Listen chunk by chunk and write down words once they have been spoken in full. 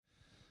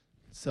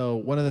So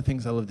one of the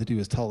things I love to do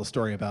is tell the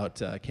story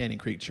about Canyon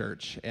Creek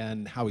Church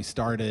and how we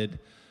started.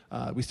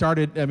 I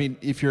mean,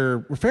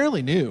 we're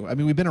fairly new. I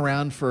mean, we've been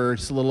around for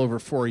just a little over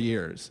 4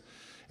 years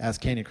as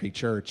Canyon Creek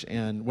Church.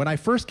 And when I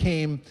first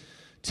came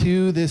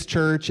to this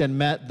church and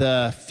met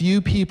the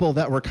few people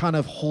that were kind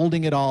of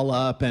holding it all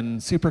up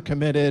and super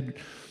committed,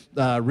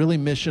 really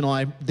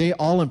missional, they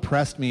all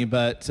impressed me,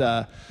 but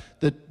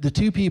the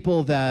two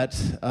people that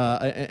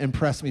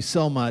impressed me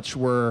so much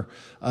were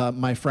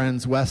my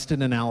friends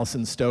Weston and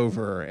Allison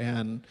Stover.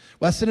 And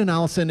Weston and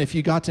Allison, if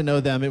you got to know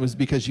them, it was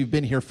because you've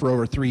been here for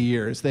over 3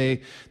 years.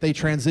 They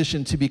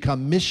transitioned to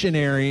become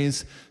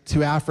missionaries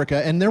to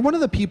Africa. And they're one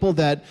of the people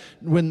that,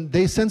 when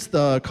they sensed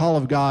the call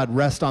of God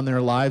rest on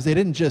their lives, they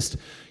didn't just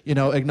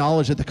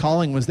acknowledge that the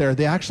calling was there.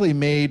 They actually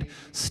made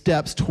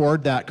steps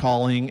toward that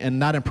calling, and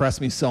that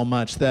impressed me so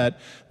much that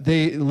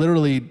they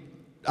literally,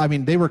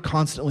 they were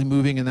constantly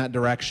moving in that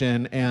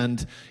direction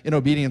and in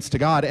obedience to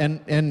God,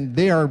 and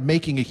they are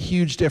making a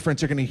huge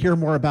difference. You're going to hear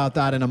more about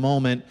that in a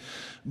moment.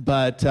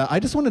 But I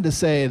just wanted to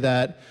say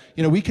that,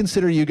 we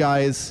consider you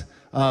guys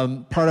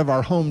part of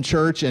our home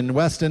church, and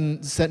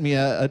Weston sent me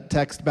a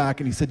text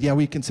back and he said, yeah,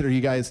 we consider you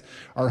guys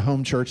our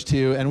home church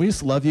too. And we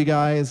just love you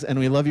guys, and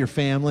we love your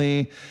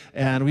family,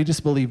 and we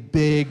just believe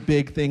big,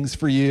 big things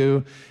for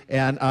you.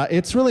 And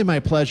it's really my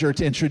pleasure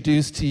to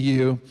introduce to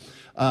you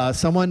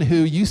someone who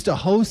used to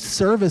host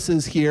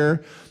services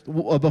here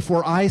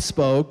before I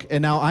spoke,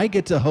 and now I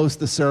get to host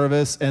the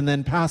service and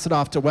then pass it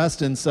off to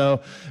Weston.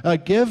 So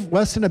give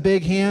Weston a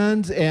big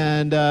hand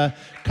and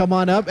come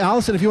on up.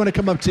 Allison, if you want to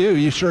come up too,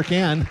 you sure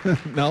can.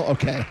 No?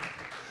 Okay.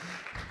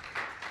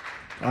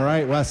 All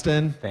right,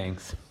 Weston.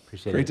 Thanks.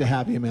 Appreciate it. Great to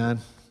have you, man.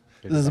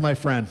 This is my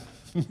friend.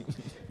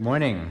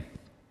 Morning.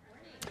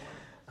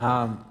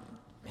 My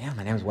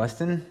name is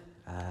Weston.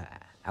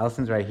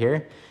 Allison's right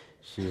here.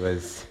 She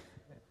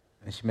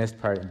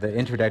missed the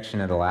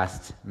introduction of the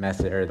last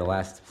message or the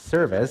last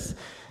service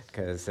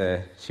because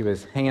she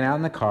was hanging out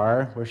in the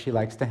car where she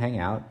likes to hang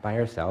out by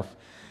herself.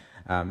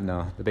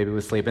 No, the baby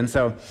was sleeping,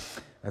 so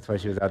that's why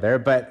she was out there.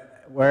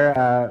 But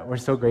we're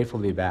so grateful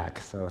to be back.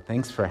 So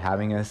thanks for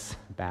having us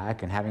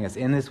back and having us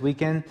in this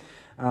weekend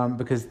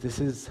because this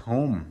is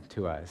home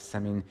to us. I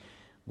mean,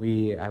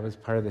 I was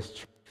part of this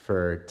church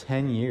for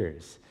 10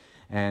 years.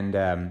 And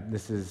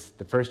this is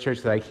the first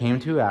church that I came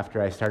to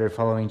after I started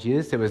following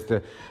Jesus. It was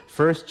the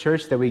first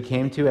church that we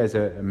came to as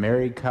a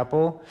married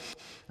couple.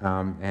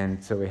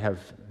 And so we have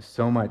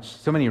so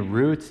many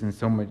roots and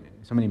so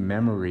many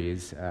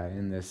memories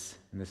in this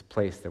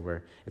place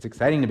it's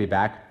exciting to be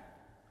back.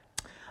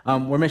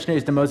 We're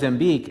missionaries to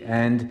Mozambique,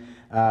 and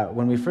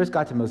when we first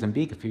got to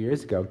Mozambique a few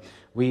years ago,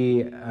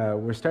 we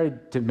were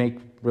started to make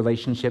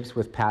relationships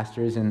with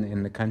pastors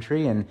in the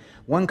country, and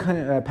one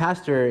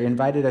pastor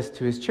invited us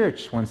to his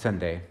church one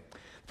Sunday.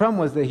 The problem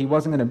was that he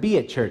wasn't going to be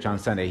at church on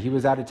Sunday. He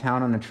was out of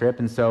town on a trip,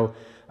 and so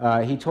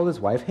he told his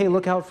wife, hey,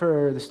 look out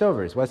for the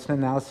Stovers, Weston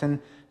and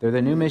Allison. They're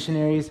the new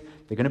missionaries.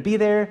 They're going to be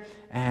there,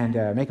 and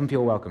make them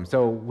feel welcome.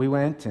 So we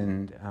went,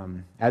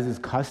 and as is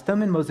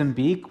custom in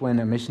Mozambique, when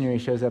a missionary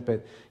shows up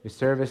at your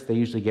service, they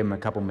usually give him a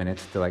couple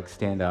minutes to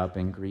stand up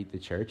and greet the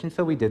church. And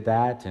so we did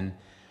that, and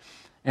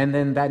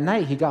then that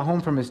night he got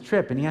home from his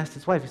trip, and he asked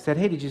his wife, he said,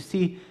 hey, did you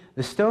see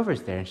the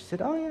Stovers there? And she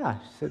said, oh yeah.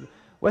 She said,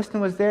 Weston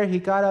was there. He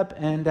got up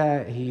and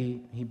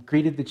he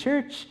greeted the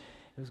church.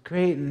 It was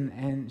great.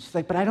 And she's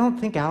like, but I don't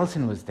think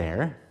Allison was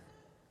there.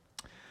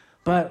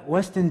 But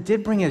Weston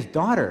did bring his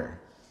daughter.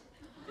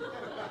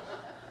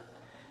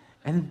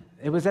 And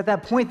it was at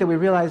that point that we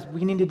realized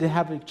we needed to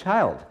have a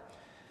child,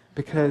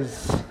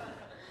 because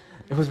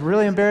it was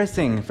really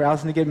embarrassing for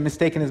Allison to get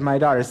mistaken as my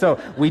daughter. So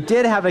we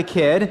did have a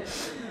kid,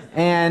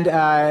 and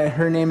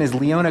her name is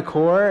Leona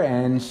Kaur,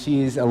 and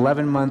she's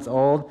 11 months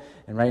old,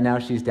 and right now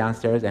she's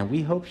downstairs, and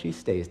we hope she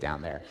stays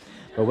down there.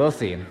 But we'll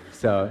see.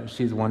 So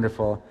she's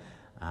wonderful.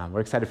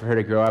 We're excited for her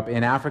to grow up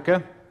in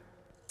Africa.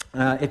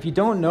 If you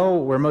don't know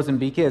where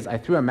Mozambique is, I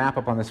threw a map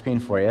up on the screen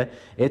for you.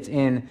 It's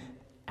in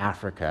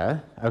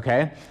Africa,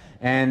 okay?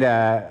 And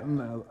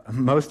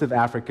most of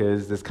Africa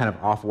is this kind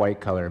of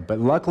off-white color, but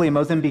luckily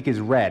Mozambique is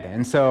red,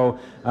 and so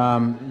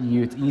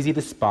it's easy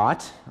to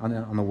spot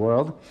on the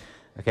world.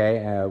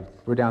 Okay,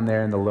 we're down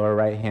there in the lower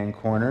right-hand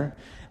corner.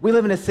 We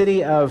live in a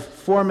city of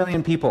 4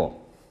 million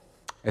people.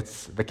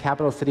 It's the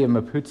capital city of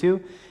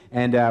Maputo,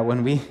 and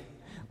when we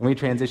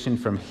transitioned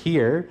from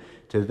here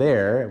to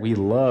there, we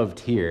loved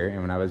here,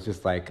 and when I was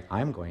just like,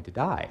 I'm going to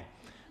die.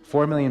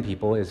 4 million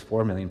people is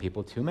 4 million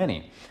people too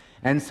many.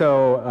 And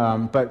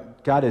so,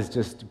 but God has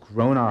just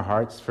grown our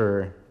hearts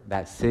for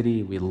that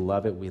city. We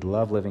love it. We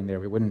love living there.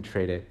 We wouldn't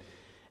trade it.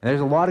 And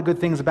there's a lot of good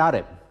things about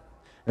it.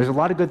 There's a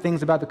lot of good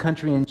things about the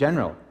country in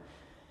general.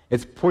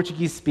 It's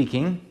Portuguese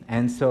speaking,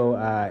 and so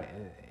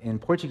in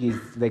Portuguese,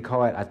 they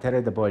call it a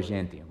terra da boa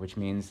gente, which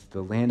means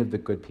the land of the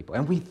good people.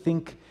 And we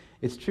think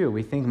it's true.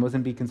 We think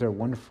Mozambicans are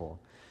wonderful.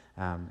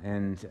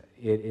 And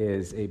it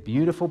is a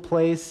beautiful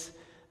place.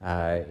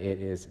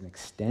 It is an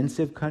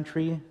extensive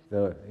country.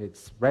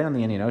 It's right on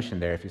the Indian Ocean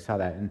there, if you saw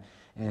that.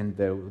 And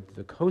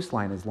the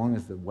coastline as long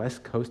as the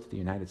west coast of the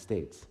United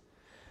States.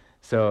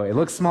 So it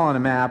looks small on a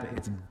map,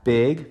 it's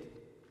big,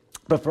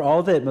 but for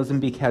all that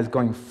Mozambique has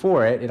going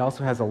for it, it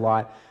also has a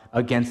lot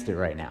against it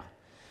right now.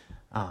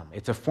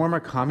 It's a former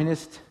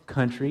communist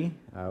country,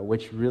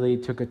 which really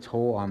took a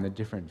toll on the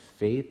different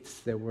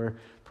faiths that were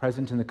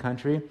present in the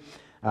country.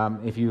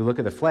 If you look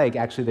at the flag,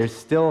 actually,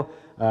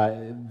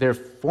 they're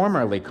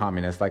formerly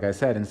communist, like I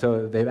said, and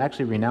so they've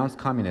actually renounced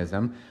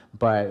communism,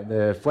 but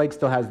the flag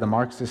still has the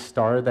Marxist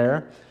star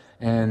there,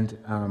 and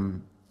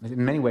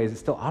in many ways, it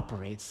still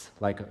operates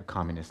like a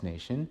communist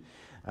nation.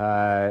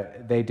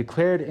 They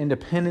declared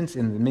independence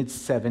in the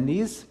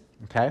mid-'70s,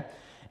 okay?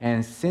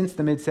 And since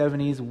the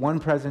mid-'70s, one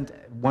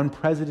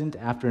president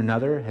after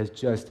another has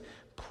just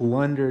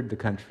plundered the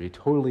country,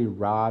 totally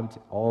robbed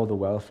all the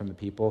wealth from the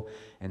people,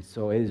 and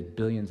so it is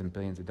billions and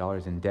billions of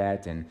dollars in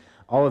debt. And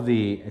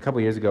a couple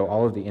of years ago,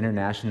 all of the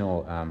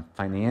international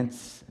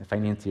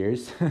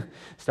financiers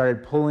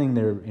started pulling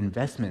their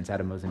investments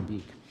out of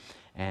Mozambique.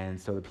 And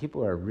so the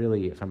people are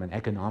really, from an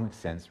economic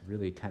sense,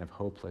 really kind of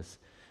hopeless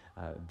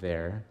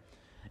there.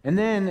 And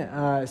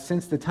then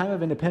since the time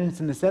of independence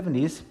in the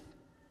 70s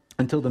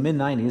until the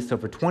mid-90s, so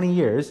for 20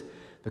 years,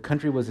 the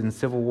country was in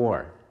civil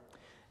war.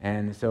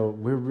 And so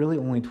we're really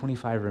only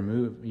 25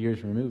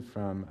 years removed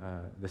from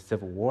the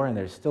Civil War, and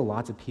there's still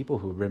lots of people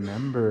who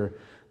remember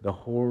the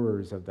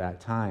horrors of that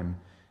time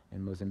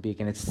in Mozambique.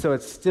 And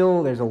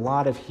there's a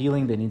lot of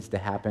healing that needs to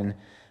happen,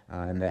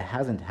 and that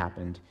hasn't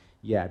happened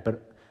yet.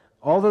 But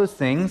all those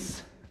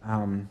things,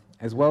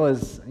 as well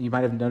as you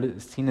might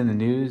have seen in the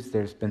news,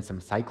 there's been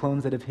some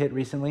cyclones that have hit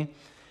recently.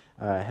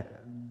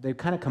 They've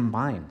kind of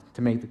combined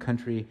to make the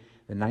country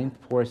the 9th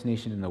poorest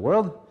nation in the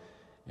world,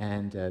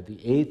 and the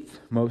 8th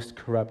most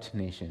corrupt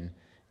nation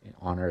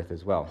on earth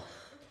as well.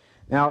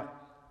 Now,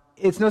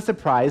 it's no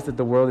surprise that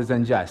the world is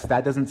unjust.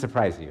 That doesn't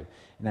surprise you,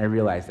 and I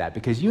realize that,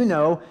 because you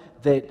know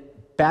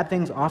that bad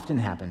things often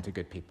happen to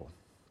good people.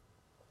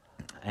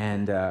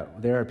 And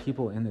there are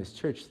people in this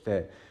church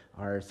that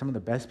are some of the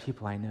best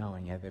people I know,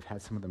 and yet they've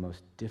had some of the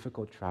most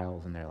difficult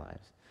trials in their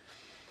lives.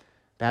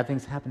 Bad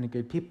things happen to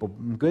good people.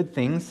 Good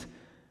things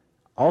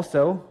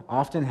also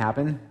often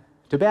happen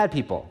to bad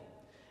people.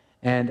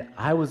 And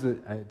I was a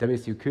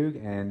WSU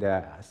Coug, and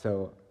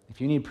so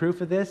if you need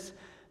proof of this,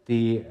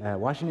 the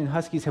Washington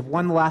Huskies have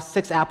won the last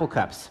 6 Apple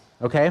Cups,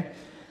 okay?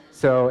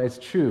 So it's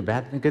true.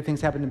 Good things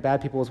happen to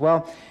bad people as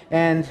well.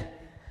 And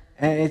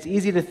it's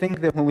easy to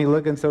think that when we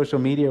look on social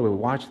media, we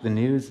watch the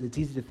news, it's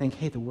easy to think,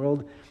 hey, the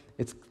world,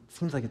 it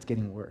seems like it's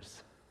getting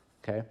worse,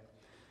 okay?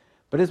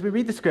 But as we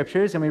read the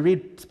scriptures, and we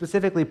read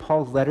specifically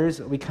Paul's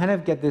letters, we kind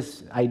of get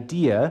this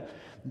idea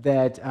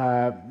that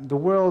the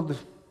world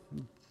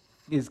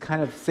is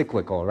kind of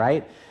cyclical,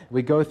 right?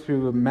 We go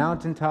through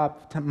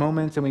mountaintop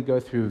moments and we go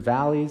through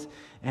valleys,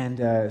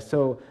 and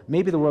so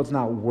maybe the world's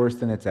not worse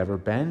than it's ever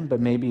been, but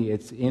maybe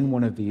it's in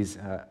one of these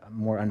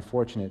more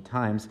unfortunate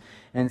times.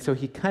 And so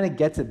he kind of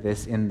gets at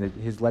this in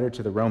his letter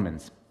to the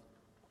Romans.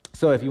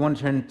 So if you want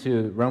to turn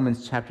to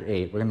Romans chapter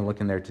 8, we're going to look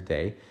in there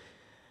today,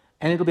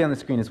 and it'll be on the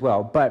screen as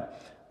well,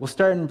 but we'll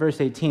start in verse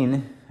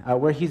 18,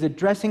 where he's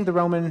addressing the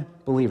Roman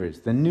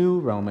believers, the new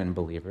Roman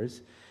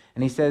believers,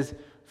 and he says,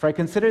 "For I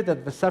consider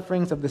that the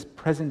sufferings of this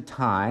present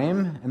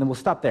time," and then we'll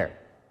stop there.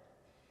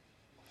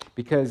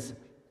 Because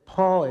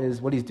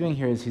what he's doing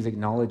here is he's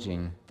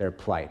acknowledging their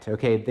plight.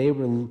 Okay,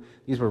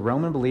 these were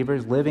Roman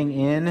believers living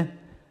in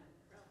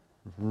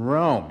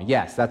Rome.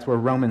 Yes, that's where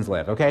Romans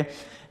live, okay?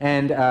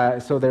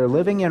 And so they're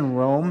living in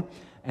Rome,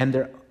 and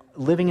they're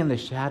living in the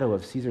shadow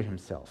of Caesar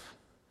himself,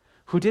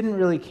 who didn't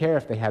really care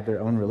if they had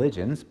their own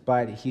religions,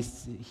 but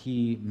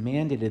he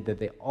mandated that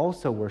they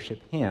also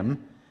worship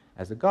him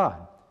as a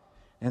god.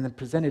 And it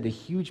presented a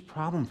huge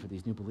problem for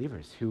these new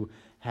believers who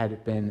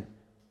had been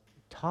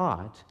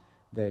taught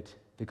that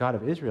the God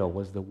of Israel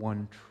was the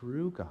one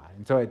true God.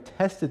 And so it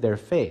tested their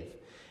faith.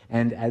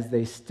 And as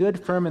they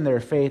stood firm in their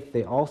faith,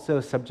 they also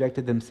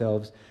subjected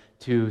themselves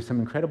to some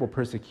incredible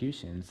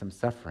persecution, some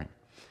suffering.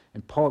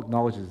 And Paul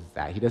acknowledges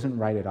that. He doesn't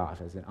write it off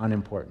as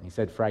unimportant. He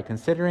said, For I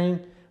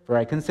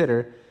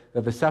consider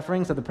that the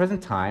sufferings of the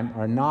present time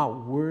are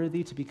not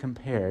worthy to be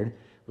compared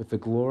with the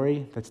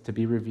glory that's to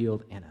be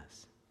revealed in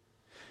us.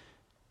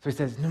 So he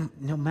says,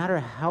 no matter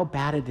how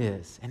bad it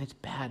is, and it's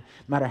bad,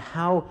 no matter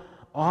how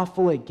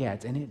awful it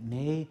gets, and it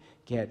may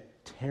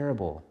get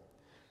terrible,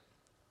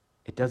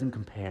 it doesn't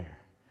compare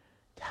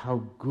to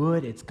how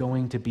good it's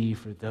going to be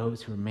for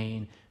those who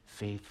remain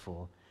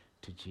faithful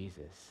to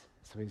Jesus.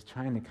 So he's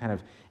trying to kind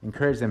of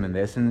encourage them in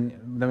this.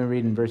 And then we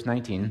read in verse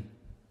 19,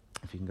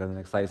 if you can go to the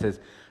next slide, it says,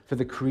 For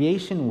the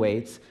creation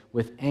waits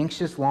with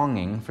anxious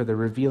longing for the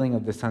revealing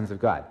of the sons of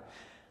God.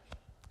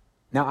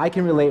 Now, I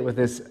can relate with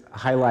this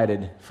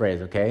highlighted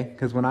phrase, okay?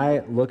 Because when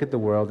I look at the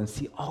world and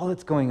see all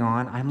that's going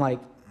on, I'm like,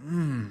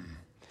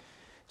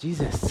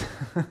 Jesus.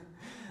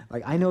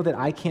 Like, I know that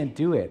I can't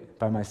do it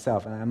by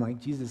myself. And I'm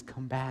like, Jesus,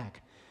 come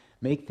back.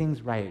 Make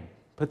things right.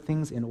 Put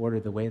things in order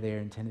the way they are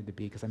intended to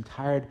be, because I'm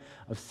tired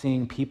of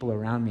seeing people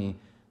around me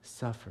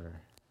suffer.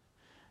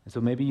 And so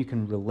maybe you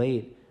can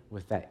relate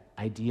with that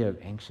idea of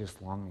anxious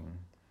longing.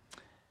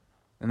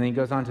 And then he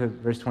goes on to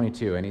verse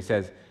 22, and he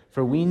says,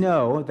 "For we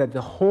know that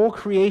the whole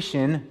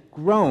creation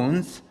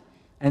groans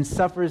and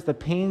suffers the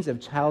pains of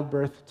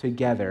childbirth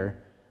together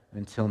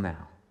until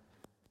now."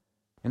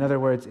 In other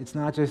words, it's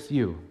not just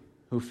you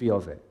who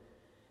feels it.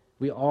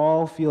 We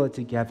all feel it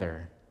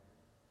together.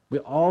 We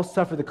all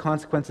suffer the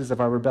consequences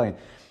of our rebellion.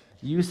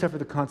 You suffer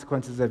the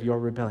consequences of your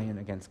rebellion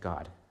against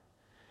God.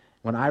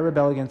 When I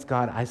rebel against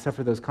God, I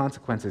suffer those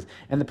consequences.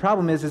 And the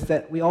problem is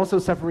that we also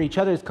suffer each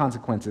other's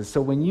consequences.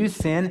 So when you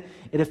sin,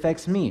 it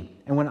affects me.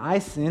 And when I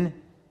sin,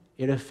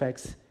 it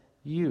affects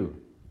you.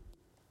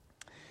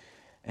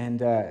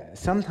 And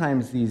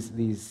sometimes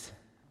these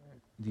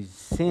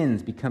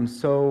sins become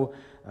so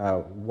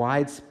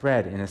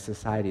widespread in a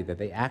society that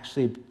they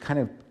actually kind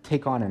of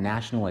take on a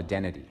national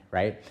identity,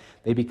 right?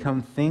 They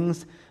become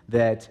things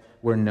that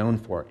we're known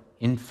for,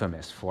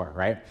 infamous for,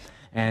 right?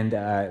 And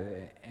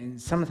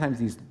sometimes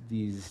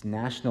these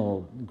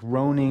national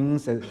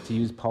groanings, to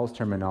use Paul's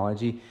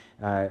terminology,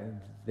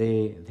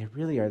 they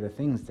really are the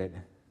things that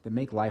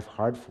make life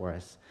hard for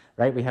us,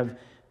 right? We have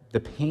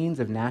the pains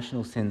of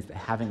national sins that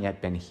haven't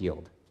yet been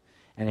healed.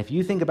 And if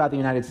you think about the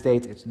United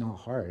States, it's not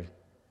hard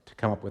to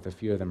come up with a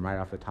few of them right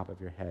off the top of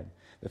your head.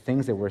 The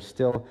things that we're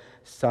still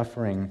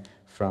suffering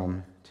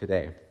from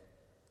today.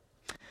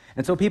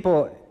 And so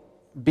people,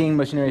 being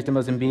missionaries to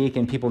Mozambique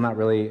and people not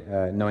really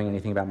knowing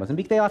anything about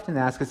Mozambique, they often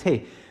ask us,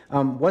 hey,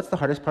 what's the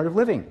hardest part of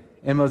living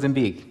in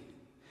Mozambique?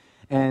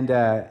 And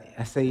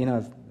I say,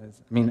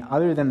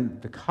 other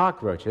than the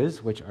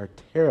cockroaches, which are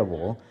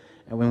terrible,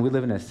 and when we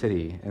live in a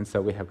city, and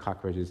so we have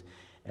cockroaches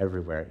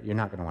everywhere, you're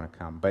not going to want to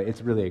come, but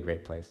it's really a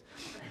great place.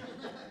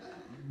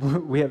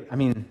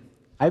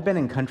 I've been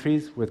in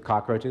countries with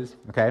cockroaches,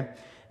 okay?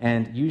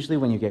 And usually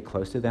when you get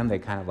close to them, they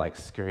kind of like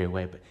scurry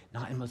away, but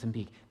not in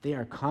Mozambique. They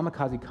are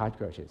kamikaze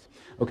cockroaches,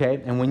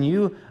 okay? And when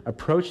you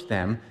approach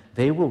them,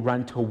 they will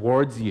run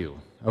towards you,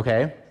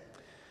 okay?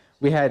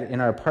 We had,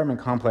 in our apartment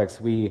complex,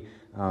 we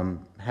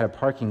had a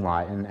parking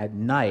lot, and at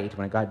night,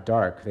 when it got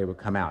dark, they would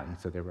come out, and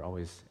so they were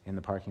always in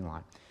the parking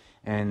lot.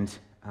 And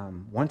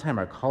one time,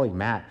 our colleague,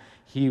 Matt,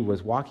 he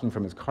was walking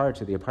from his car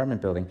to the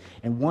apartment building,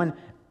 and one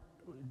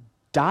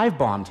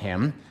dive-bombed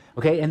him,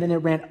 okay, and then it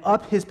ran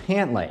up his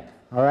pant leg,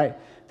 all right?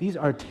 These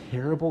are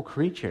terrible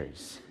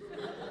creatures.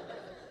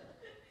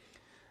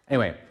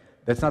 Anyway,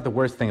 that's not the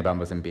worst thing about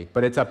Mozambique,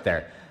 but it's up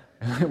there.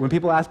 When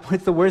people ask,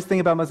 what's the worst thing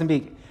about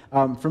Mozambique?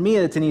 For me,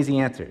 it's an easy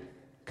answer,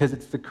 because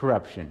it's the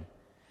corruption.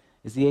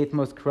 It's the 8th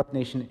most corrupt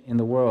nation in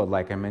the world,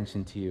 like I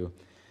mentioned to you.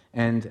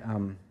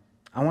 And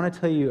I want to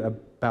tell you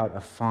about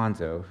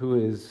Afonso, who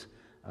is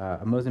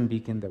a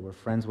Mozambican that we're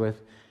friends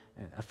with.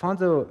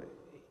 Afonso,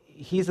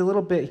 he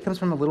comes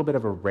from a little bit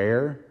of a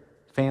rare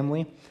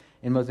family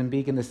in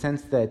Mozambique in the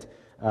sense that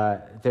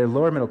they're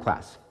lower middle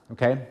class,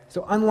 okay?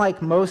 So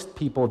unlike most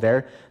people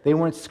there, they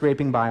weren't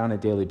scraping by on a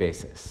daily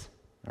basis,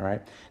 all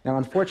right? Now,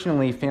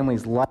 unfortunately,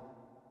 families like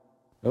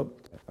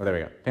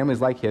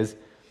his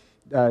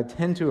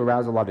tend to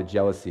arouse a lot of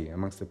jealousy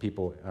amongst the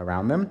people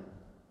around them.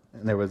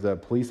 And there was a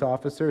police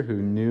officer who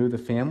knew the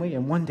family,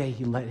 and one day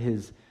he let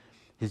his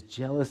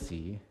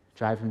jealousy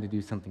drive him to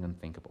do something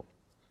unthinkable.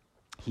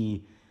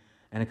 He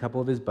and a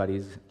couple of his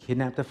buddies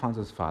kidnapped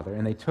Afonso's father,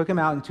 and they took him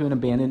out into an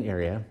abandoned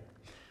area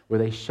where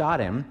they shot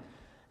him,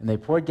 and they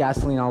poured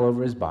gasoline all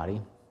over his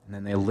body, and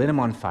then they lit him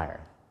on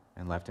fire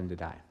and left him to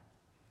die.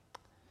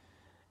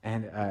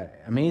 And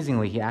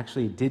amazingly, he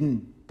actually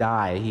didn't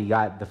die. He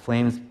got the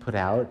flames put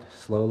out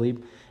slowly,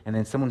 and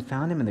then someone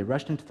found him, and they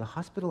rushed him to the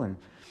hospital, and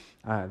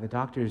the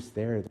doctors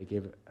there, they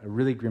gave a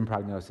really grim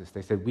prognosis.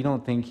 They said, we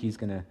don't think he's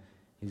gonna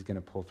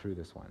pull through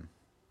this one.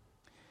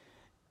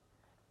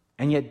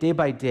 And yet, day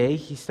by day,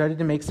 he started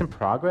to make some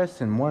progress,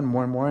 and more and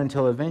more and more,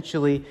 until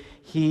eventually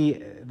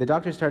the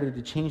doctors started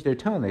to change their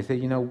tone. They said,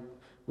 we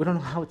don't know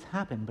how it's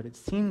happened, but it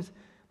seems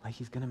like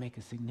he's going to make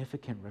a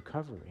significant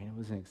recovery, and it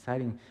was an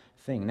exciting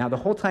thing. Now, the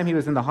whole time he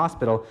was in the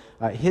hospital,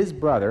 his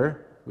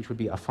brother, which would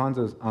be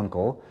Afonso's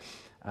uncle,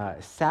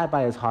 sat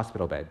by his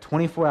hospital bed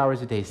 24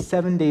 hours a day,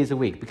 7 days a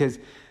week, because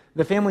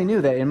the family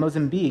knew that in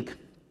Mozambique,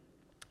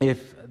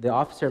 if the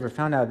officer ever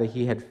found out that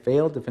he had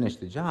failed to finish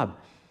the job,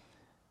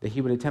 that he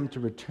would attempt to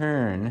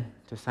return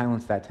to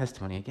silence that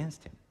testimony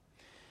against him.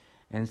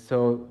 And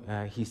so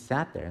he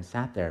sat there and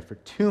sat there. For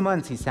 2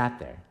 months, he sat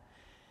there.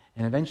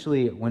 And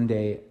eventually, one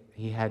day,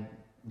 he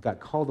got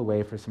called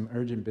away for some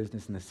urgent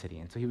business in the city.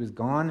 And so he was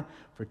gone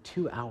for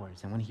 2 hours.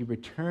 And when he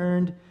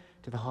returned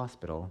to the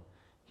hospital,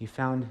 he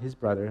found his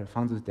brother,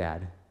 Afonso's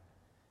dad,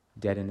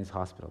 dead in his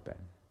hospital bed.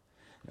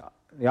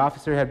 The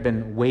officer had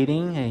been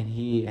waiting, and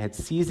he had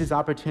seized his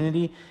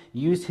opportunity,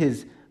 used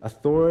his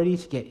authority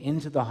to get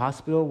into the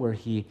hospital where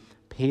he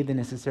paid the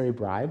necessary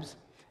bribes,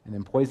 and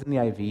then poisoned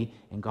the IV,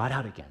 and got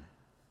out again.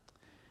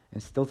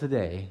 And still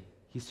today,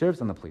 he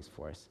serves on the police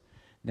force,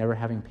 never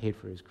having paid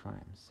for his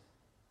crimes.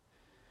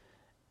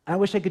 I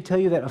wish I could tell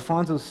you that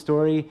Afonso's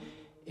story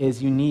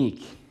is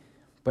unique,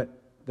 but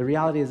the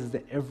reality is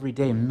that every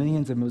day,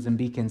 millions of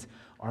Mozambicans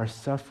are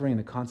suffering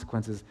the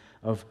consequences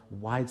of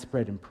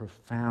widespread and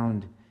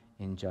profound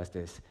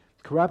injustice.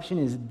 Corruption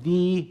is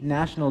the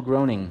national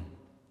groaning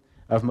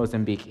of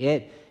Mozambique.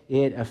 It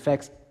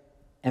affects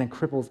and it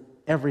cripples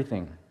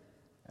everything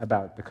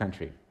about the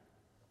country.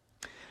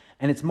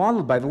 And it's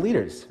modeled by the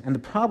leaders. And the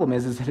problem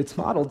is that it's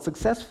modeled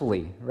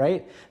successfully,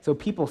 right? So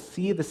people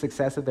see the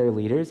success of their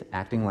leaders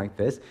acting like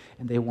this,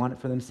 and they want it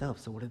for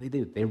themselves. So what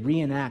do? They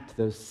reenact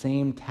those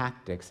same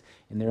tactics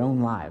in their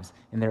own lives,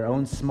 in their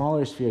own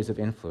smaller spheres of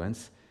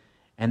influence.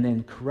 And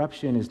then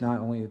corruption is not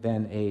only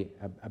then a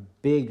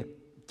big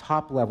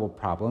top-level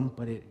problem,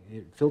 but it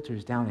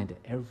filters down into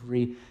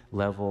every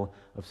level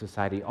of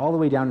society, all the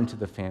way down into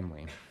the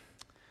family.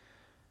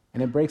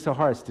 And it breaks our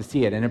hearts to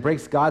see it, and it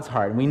breaks God's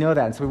heart, and we know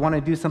that, and so we want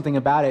to do something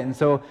about it. And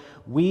so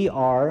we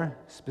are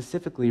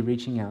specifically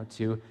reaching out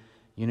to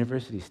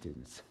university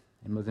students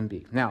in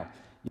Mozambique. Now,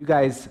 you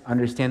guys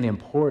understand the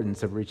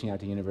importance of reaching out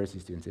to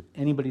university students. If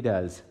anybody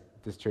does,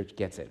 this church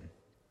gets it,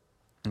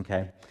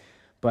 okay?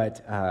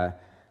 But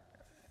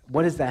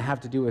what does that have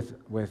to do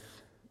with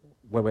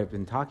what we've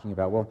been talking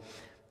about? Well,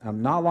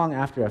 not long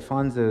after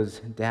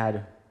Afonso's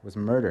dad was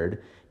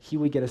murdered, he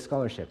would get a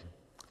scholarship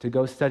to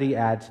go study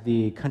at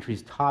the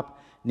country's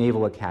top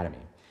naval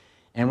academy.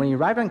 And when he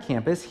arrived on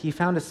campus, he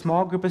found a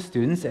small group of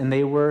students, and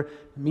they were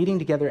meeting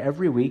together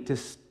every week to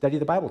study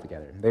the Bible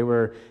together. They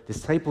were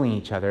discipling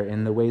each other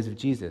in the ways of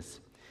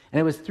Jesus. And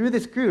it was through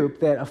this group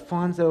that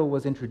Afonso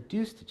was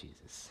introduced to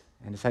Jesus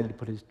and decided to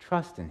put his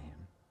trust in him.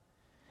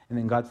 And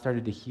then God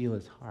started to heal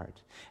his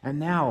heart. And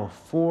now,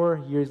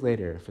 4 years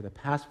later, for the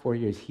past 4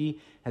 years, he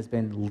has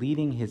been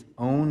leading his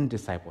own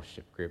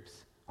discipleship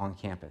groups on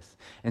campus.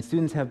 And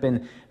students have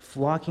been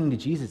flocking to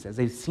Jesus as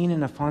they've seen in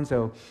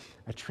Afonso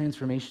a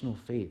transformational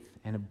faith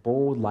and a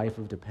bold life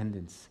of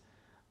dependence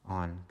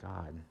on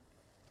God.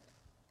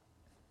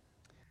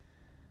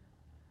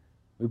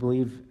 We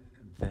believe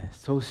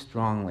so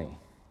strongly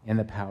in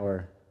the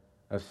power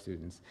of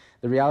students.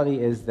 The reality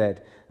is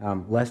that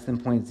less than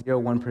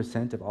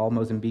 0.01% of all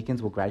Mozambicans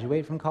will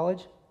graduate from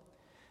college.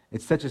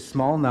 It's such a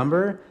small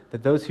number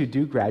that those who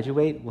do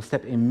graduate will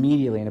step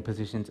immediately into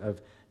positions of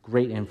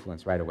great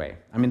influence right away.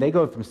 I mean, they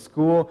go from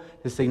school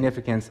to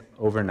significance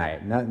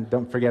overnight.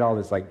 Don't forget all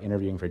this like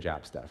interviewing for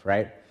job stuff,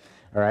 right?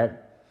 All right?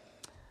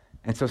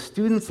 And so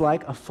students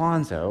like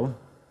Afonso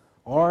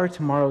are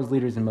tomorrow's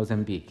leaders in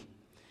Mozambique.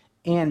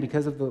 And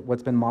because of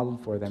what's been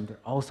modeled for them, they're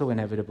also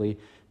inevitably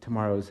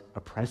tomorrow's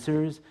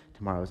oppressors,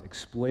 tomorrow's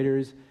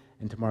exploiters,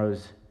 and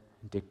tomorrow's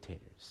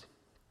dictators.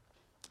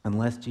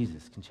 Unless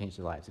Jesus can change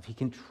their lives. If he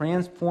can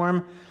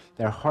transform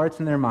their hearts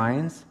and their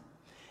minds,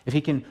 if he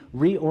can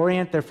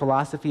reorient their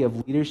philosophy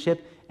of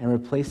leadership and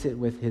replace it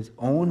with his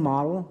own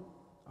model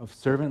of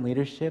servant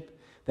leadership,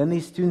 then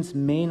these students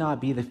may not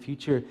be the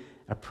future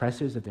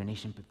oppressors of their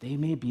nation, but they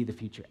may be the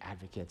future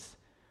advocates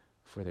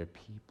for their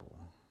people.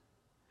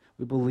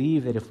 We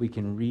believe that if we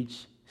can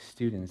reach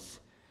students,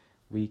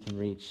 we can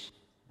reach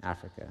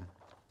Africa.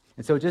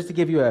 And so just to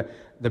give you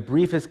the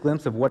briefest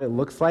glimpse of what it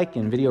looks like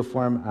in video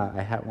form,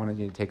 I wanted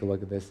you to take a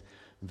look at this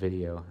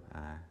video,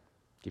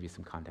 give you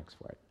some context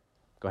for it.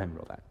 Go ahead and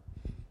roll that.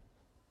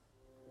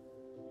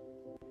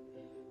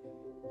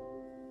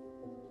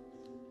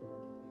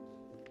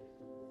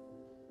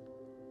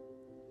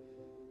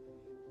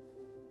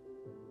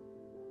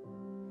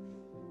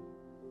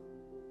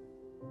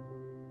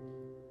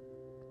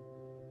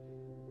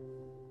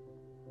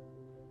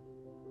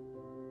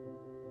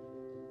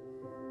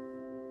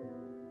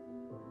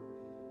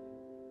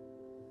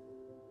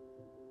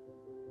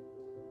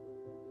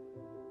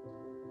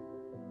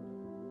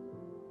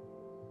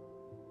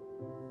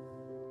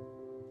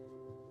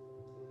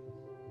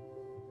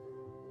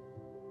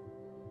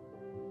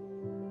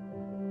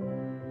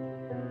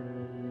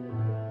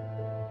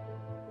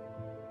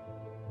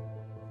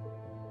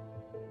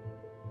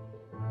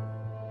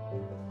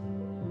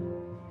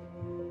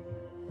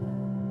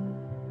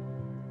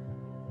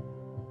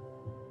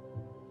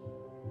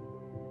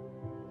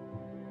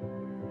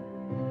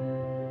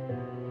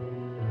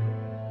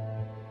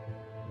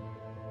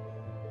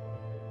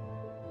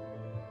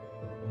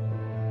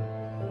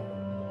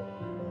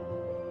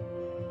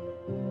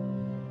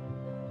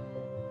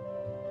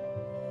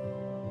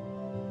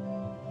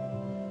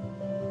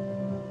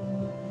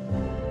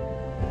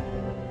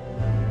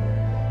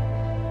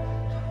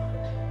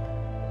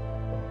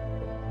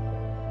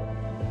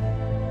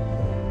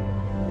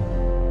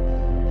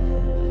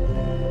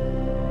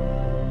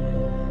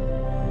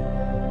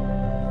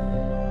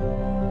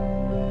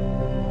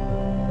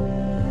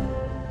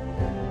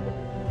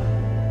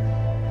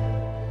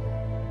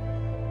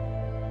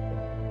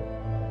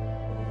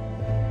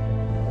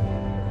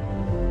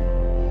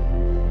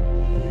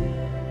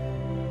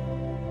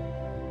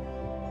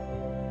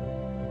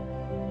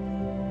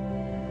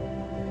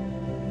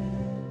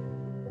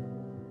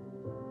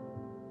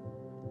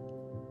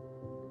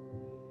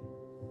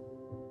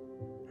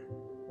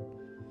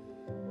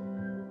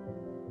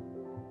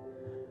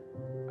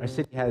 Our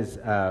city has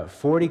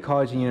 40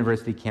 college and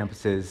university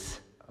campuses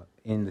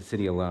in the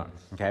city alone,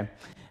 okay?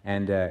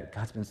 And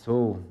God's been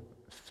so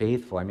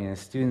faithful. I mean, as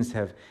students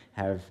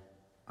have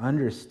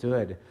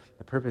understood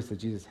the purpose that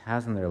Jesus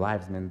has in their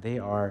lives, man, they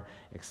are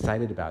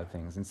excited about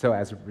things. And so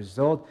as a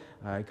result,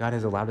 God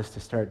has allowed us to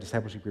start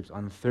discipleship groups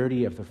on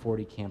 30 of the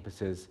 40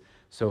 campuses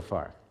so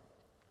far.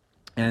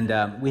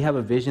 And we have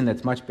a vision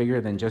that's much bigger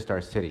than just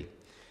our city.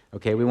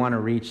 Okay, we want to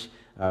reach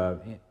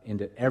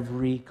into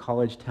every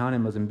college town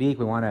in Mozambique.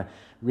 We want to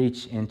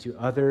reach into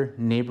other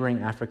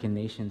neighboring African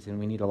nations, and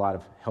we need a lot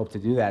of help to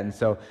do that. And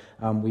so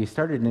we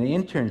started an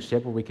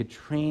internship where we could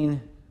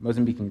train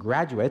Mozambican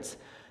graduates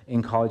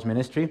in college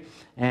ministry,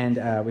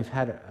 and we've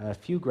had a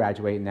few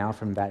graduate now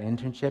from that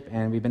internship,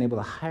 and we've been able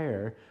to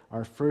hire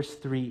our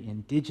first 3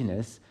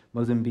 indigenous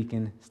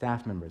Mozambican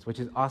staff members, which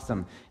is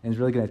awesome, and is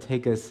really going to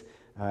take us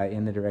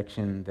in the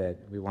direction that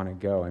we want to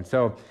go. And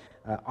so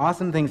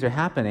awesome things are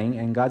happening,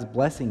 and God's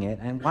blessing it.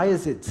 And why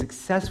is it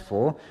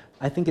successful?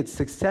 I think it's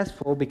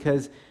successful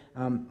because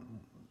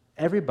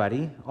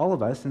everybody, all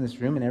of us in this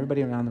room and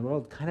everybody around the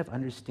world kind of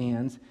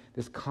understands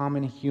this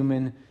common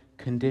human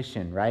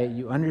condition, right?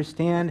 You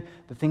understand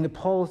the thing that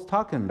Paul is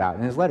talking about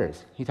in his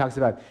letters. He talks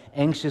about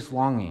anxious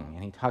longing,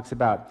 and he talks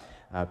about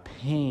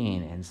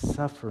pain and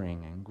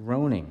suffering and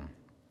groaning.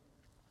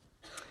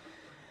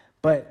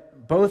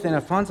 But both in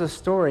Afonso's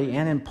story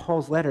and in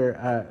Paul's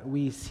letter,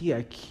 we see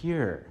a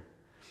cure,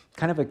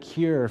 kind of a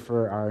cure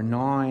for our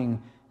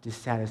gnawing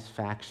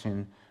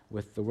dissatisfaction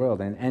with the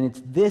world. And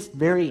it's this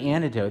very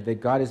antidote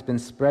that God has been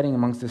spreading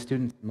amongst the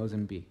students in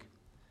Mozambique.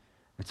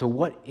 And so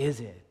what is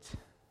it?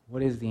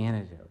 What is the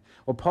antidote?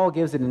 Well, Paul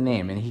gives it a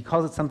name, and he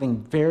calls it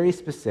something very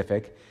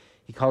specific.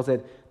 He calls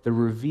it the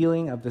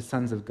revealing of the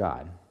sons of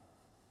God.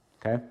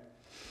 Okay?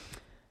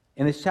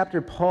 In this chapter,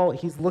 Paul,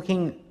 he's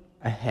looking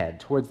ahead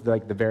towards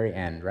the very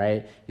end,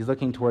 right? He's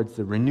looking towards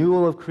the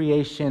renewal of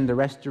creation, the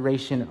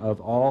restoration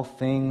of all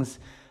things,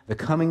 the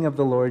coming of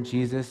the Lord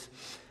Jesus.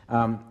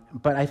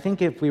 But I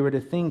think if we were to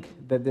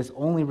think that this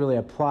only really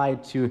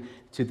applied to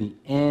the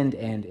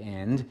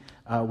end,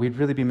 we'd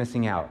really be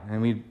missing out.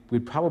 And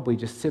we'd probably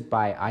just sit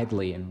by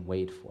idly and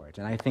wait for it.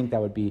 And I think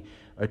that would be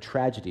a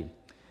tragedy.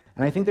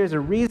 And I think there's a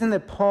reason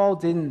that Paul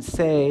didn't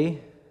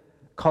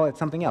call it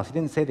something else. He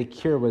didn't say the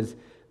cure was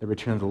the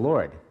return of the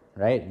Lord,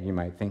 right? You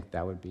might think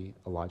that would be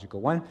a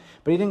logical one.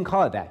 But he didn't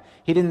call it that.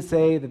 He didn't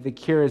say that the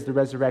cure is the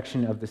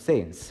resurrection of the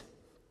saints.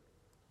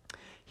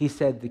 He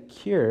said the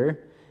cure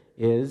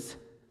is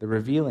the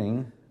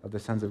revealing of the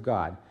sons of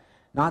God.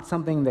 Not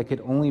something that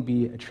could only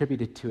be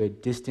attributed to a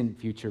distant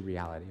future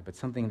reality, but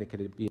something that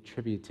could be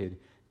attributed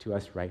to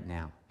us right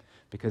now.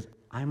 Because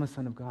I'm a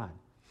son of God,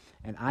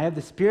 and I have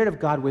the Spirit of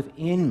God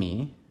within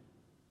me,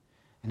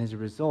 and as a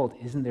result,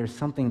 isn't there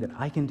something that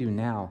I can do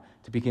now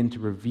to begin to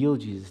reveal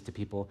Jesus to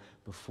people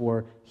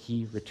before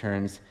he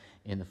returns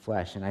in the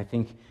flesh? And I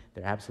think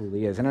there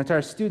absolutely is. And it's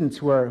our students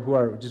who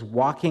are just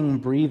walking,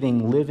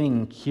 breathing,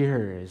 living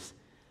cures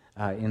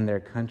in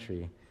their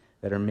country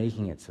that are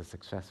making it so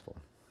successful.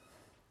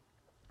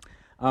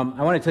 I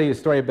want to tell you a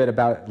story a bit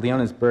about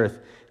Leona's birth.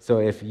 So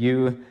if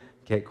you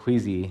get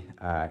queasy,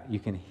 you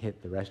can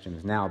hit the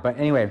restrooms now. But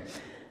anyway,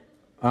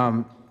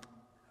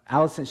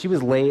 Allison, she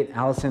was late.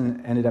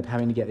 Allison ended up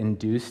having to get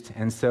induced.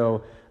 And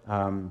so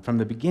from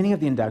the beginning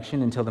of the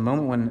induction until the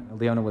moment when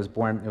Leona was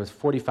born, it was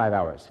 45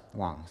 hours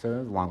long. So it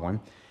was a long one.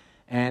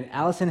 And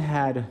Allison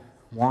had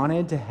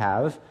wanted to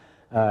have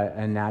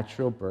a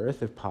natural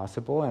birth if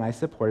possible, and I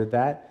supported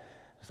that.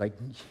 I was like,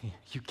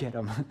 you get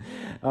them.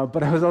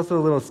 But I was also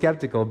a little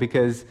skeptical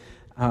because,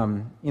 I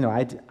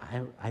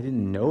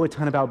didn't know a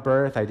ton about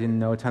birth. I didn't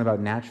know a ton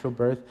about natural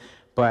birth.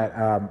 But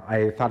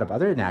I thought of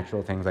other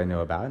natural things I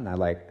know about,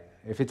 and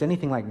if it's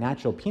anything like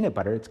natural peanut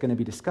butter, it's going to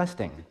be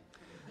disgusting.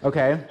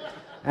 Okay?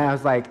 And I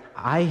was like,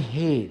 I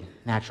hate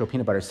natural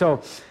peanut butter.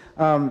 So,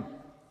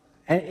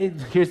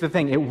 here's the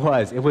thing, it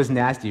was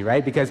nasty,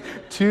 right? Because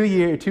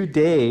 2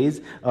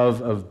 days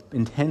of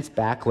intense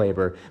back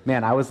labor,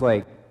 man, I was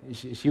like,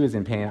 she was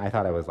in pain. I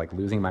thought I was like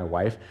losing my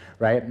wife,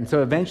 right? And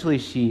so eventually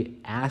she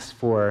asked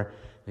for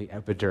the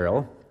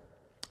epidural.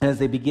 And as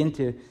they begin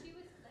to... She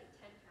was like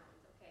 10 pounds,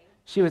 okay?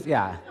 She was,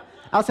 yeah.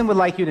 Allison would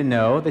like you to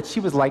know that she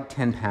was like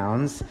 10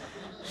 pounds.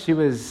 She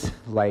was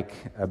like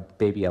a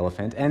baby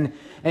elephant. And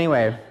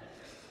anyway,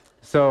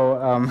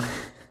 so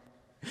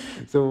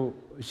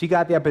she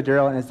got the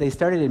epidural, and as they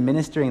started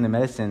administering the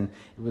medicine,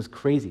 it was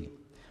crazy.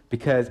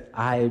 Because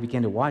I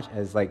began to watch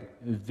as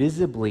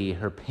visibly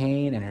her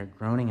pain and her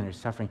groaning and her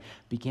suffering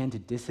began to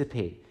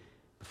dissipate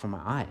before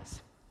my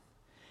eyes.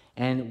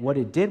 And what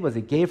it did was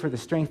it gave her the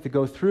strength to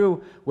go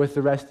through with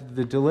the rest of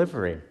the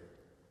delivery.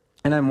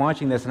 And I'm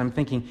watching this and I'm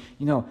thinking,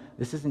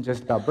 this isn't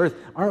just about birth.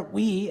 Aren't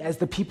we, as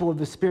the people of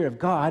the Spirit of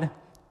God,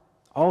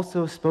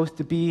 also supposed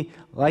to be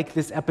like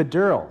this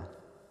epidural?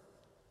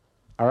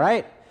 All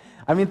right?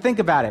 I mean, think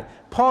about it.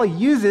 Paul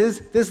uses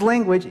this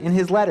language in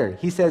his letter.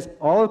 He says,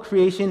 all of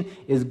creation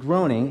is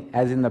groaning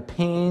as in the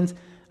pains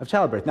of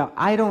childbirth. Now,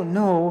 I don't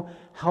know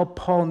how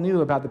Paul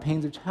knew about the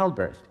pains of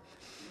childbirth.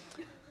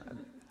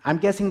 I'm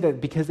guessing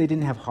that because they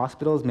didn't have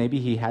hospitals, maybe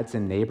he had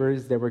some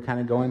neighbors that were kind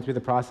of going through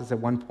the process at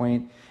one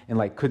point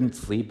and couldn't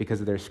sleep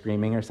because of their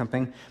screaming or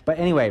something. But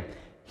anyway,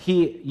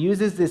 he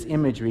uses this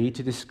imagery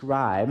to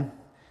describe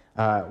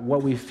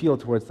what we feel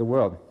towards the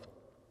world.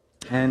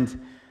 And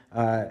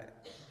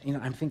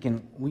I'm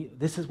thinking,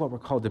 this is what we're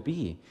called to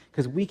be,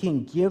 because we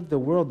can give the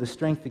world the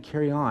strength to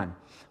carry on.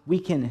 We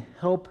can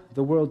help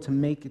the world to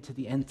make it to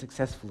the end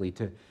successfully,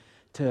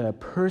 to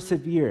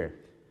persevere,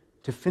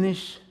 to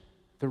finish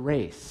the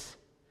race,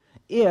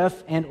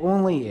 if and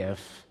only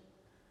if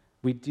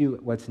we do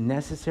what's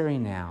necessary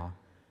now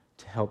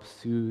to help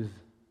soothe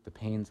the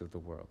pains of the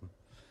world.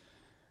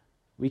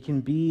 We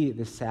can be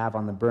the salve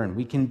on the burn.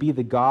 We can be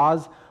the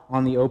gauze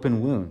on the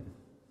open wound.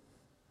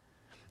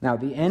 Now,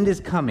 the end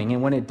is coming,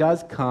 and when it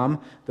does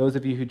come, those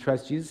of you who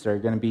trust Jesus are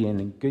going to be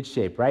in good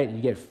shape, right?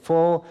 You get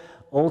full,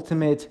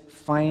 ultimate,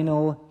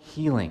 final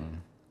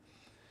healing.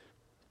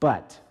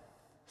 But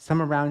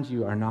some around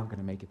you are not going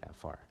to make it that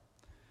far.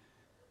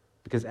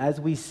 Because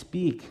as we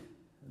speak,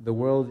 the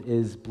world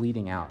is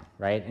bleeding out,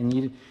 right?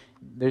 And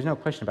there's no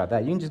question about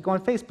that. You can just go on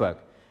Facebook,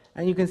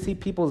 and you can see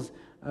people's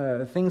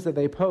things that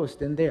they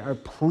post, and they are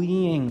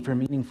pleading for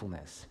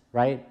meaningfulness,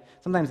 right?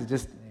 Sometimes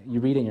you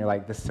read it and you're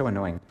like, this is so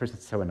annoying. The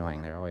person's so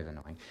annoying. They're always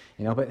annoying,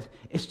 But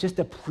it's just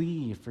a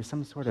plea for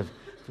some sort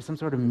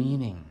of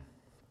meaning.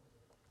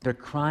 They're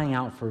crying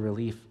out for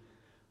relief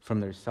from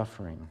their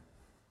suffering.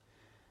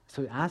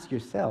 So ask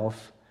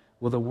yourself,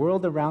 will the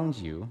world around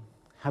you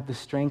have the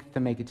strength to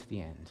make it to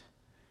the end?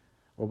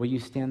 Or will you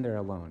stand there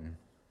alone?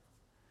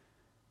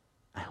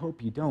 I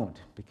hope you don't,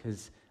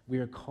 because we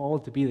are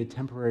called to be the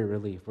temporary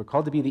relief. We're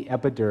called to be the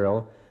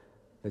epidural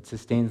that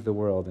sustains the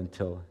world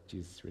until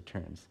Jesus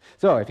returns.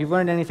 So if you've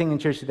learned anything in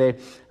church today,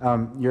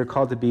 you're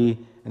called to be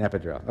an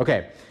epidural.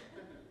 Okay,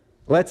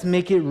 let's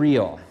make it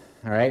real,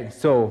 all right?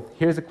 So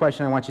here's a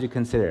question I want you to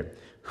consider.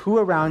 Who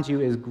around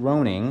you is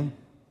groaning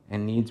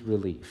and needs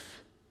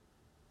relief?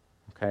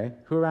 Okay,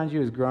 who around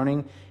you is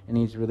groaning and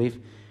needs relief?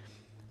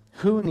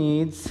 Who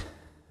needs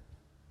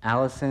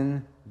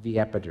Allison the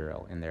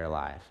epidural in their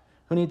life?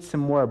 Who needs some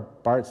more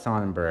Bart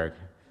Sonnenberg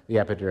the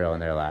epidural in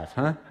their life,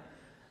 huh?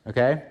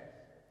 Okay?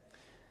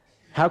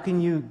 How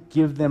can you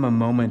give them a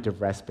moment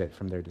of respite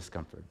from their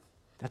discomfort?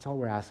 That's all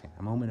we're asking,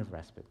 a moment of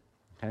respite,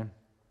 okay?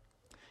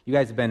 You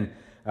guys have been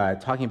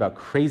talking about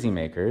crazy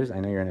makers. I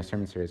know you're in a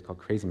sermon series called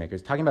Crazy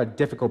Makers, talking about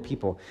difficult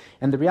people.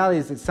 And the reality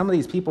is that some of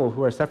these people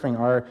who are suffering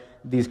are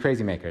these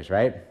crazy makers,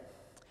 right?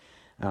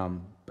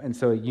 And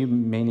so you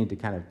may need to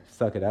kind of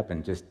suck it up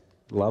and just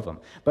love them.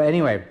 But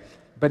anyway,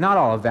 but not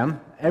all of them.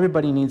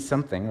 Everybody needs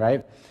something,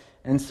 right?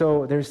 And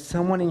so there's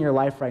someone in your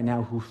life right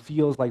now who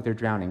feels like they're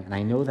drowning, and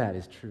I know that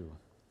is true.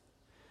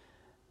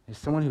 There's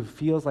someone who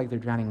feels like they're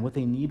drowning. What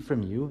they need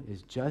from you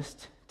is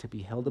just to be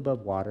held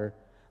above water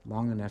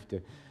long enough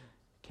to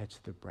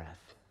catch their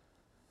breath.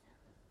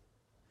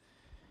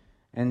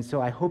 And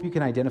so I hope you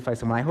can identify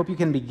someone. I hope you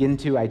can begin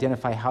to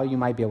identify how you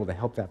might be able to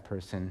help that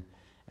person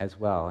as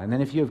well. And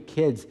then if you have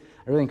kids,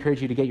 I really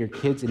encourage you to get your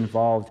kids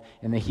involved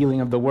in the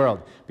healing of the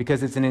world,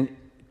 because it's a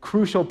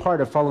crucial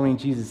part of following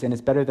Jesus, and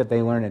it's better that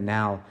they learn it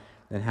now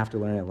than have to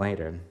learn it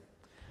later.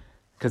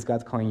 Because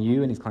God's calling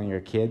you, and He's calling your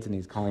kids, and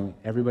He's calling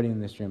everybody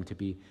in this room to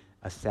be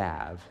a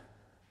salve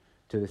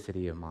to the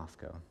city of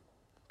Moscow.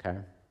 Okay?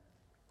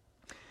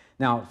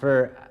 Now,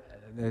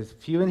 there's a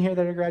few in here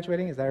that are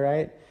graduating, is that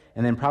right?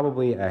 And then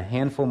probably a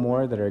handful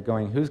more that are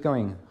who's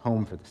going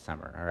home for the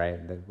summer, all right?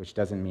 Which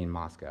doesn't mean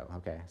Moscow.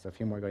 Okay, so a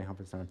few more going home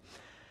for the summer.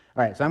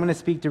 All right, so I'm going to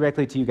speak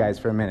directly to you guys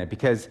for a minute,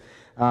 because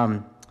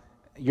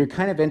you're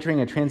kind of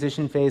entering a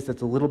transition phase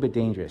that's a little bit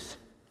dangerous.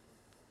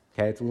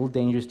 Okay, it's a little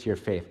dangerous to your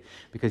faith,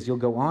 because you'll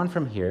go on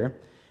from here,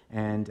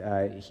 and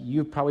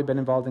you've probably been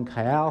involved in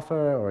Chi Alpha,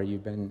 or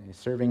you've been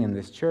serving in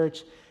this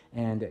church,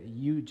 and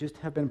you just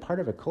have been part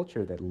of a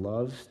culture that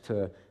loves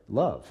to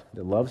love,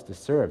 that loves to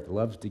serve, that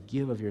loves to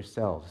give of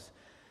yourselves,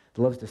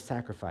 that loves to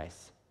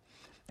sacrifice.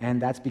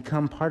 And that's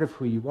become part of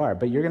who you are.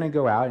 But you're going to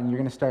go out, and you're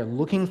going to start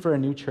looking for a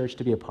new church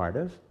to be a part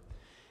of.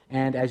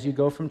 And as you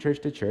go from church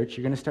to church,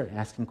 you're going to start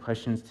asking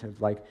questions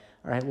like,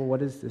 all right, well,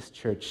 what is this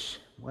church?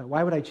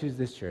 Why would I choose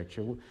this church?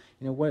 Or,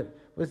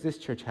 what does this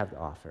church have to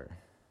offer?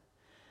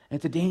 And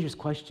it's a dangerous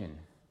question.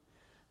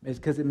 It's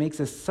because it makes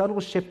a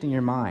subtle shift in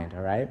your mind,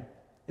 all right?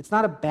 It's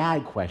not a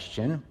bad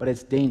question, but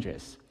it's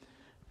dangerous,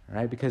 all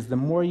right? Because the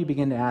more you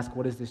begin to ask,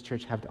 what does this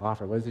church have to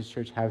offer? What does this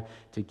church have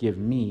to give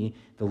me?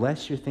 The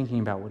less you're thinking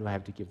about, what do I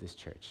have to give this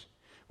church?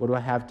 What do I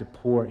have to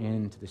pour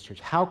into this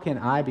church? How can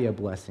I be a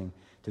blessing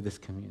to this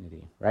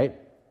community, right?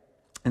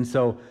 And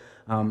so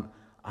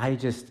I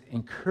just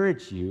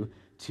encourage you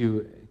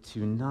to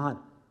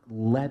not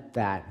let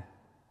that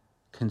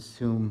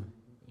consume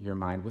your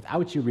mind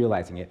without you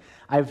realizing it.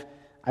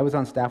 I was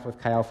on staff with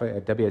Chi Alpha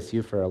at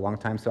WSU for a long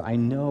time, so I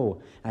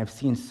know, and I've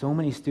seen so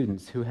many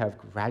students who have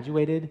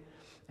graduated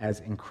as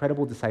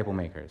incredible disciple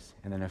makers,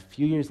 and then a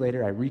few years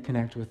later, I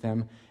reconnect with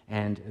them,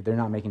 and they're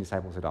not making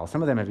disciples at all.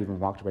 Some of them have even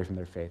walked away from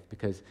their faith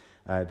because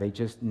they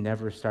just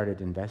never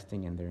started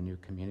investing in their new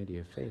community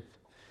of faith.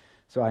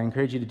 So I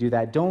encourage you to do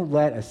that. Don't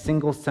let a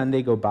single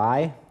Sunday go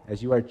by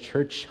as you are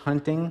church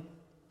hunting.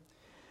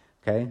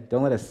 Okay?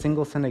 Don't let a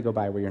single Sunday go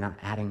by where you're not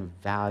adding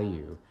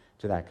value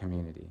to that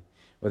community.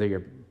 Whether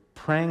you're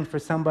praying for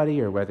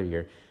somebody, or whether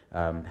you're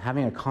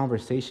having a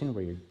conversation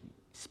where you're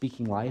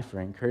speaking life or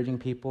encouraging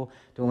people.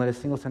 Don't let a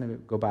single Sunday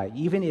go by.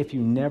 Even if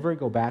you never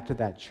go back to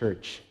that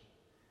church,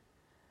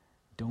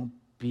 don't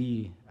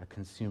be a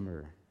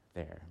consumer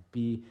there.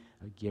 Be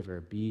a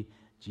giver. Be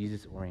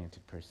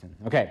Jesus-oriented person.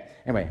 Okay,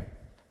 anyway,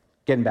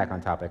 getting back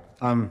on topic.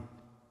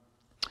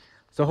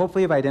 So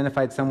hopefully you've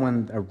identified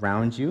someone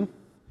around you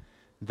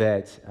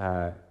that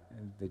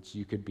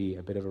you could be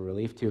a bit of a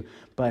relief to.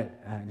 But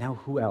now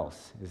who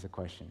else is the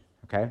question,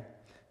 okay?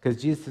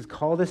 Because Jesus has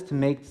called us to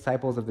make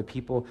disciples of the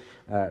people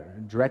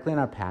directly on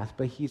our path,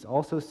 but he's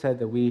also said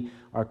that we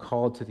are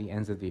called to the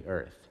ends of the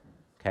earth,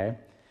 okay?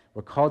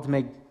 We're called to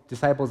make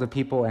disciples of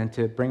people and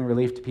to bring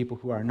relief to people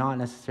who are not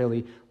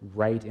necessarily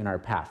right in our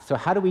path. So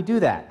how do we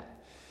do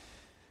that?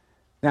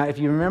 Now, if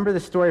you remember the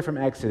story from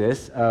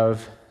Exodus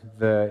of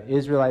the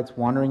Israelites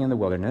wandering in the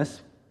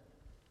wilderness,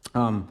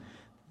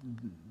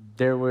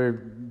 there were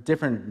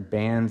different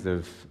bands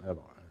of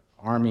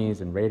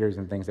armies and raiders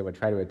and things that would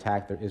try to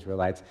attack the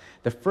Israelites.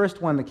 The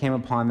first one that came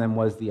upon them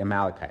was the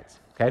Amalekites,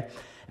 okay?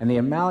 And the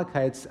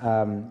Amalekites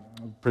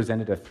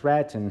presented a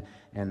threat, and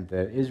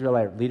the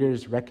Israelite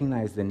leaders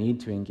recognized the need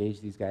to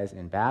engage these guys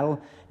in battle.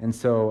 And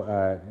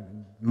so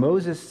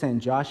Moses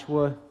sent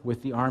Joshua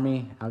with the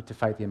army out to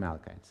fight the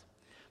Amalekites.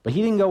 But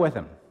he didn't go with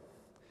them,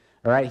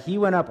 all right? He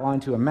went up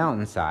onto a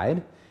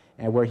mountainside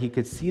where he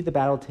could see the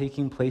battle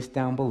taking place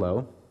down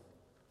below.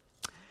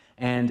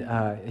 And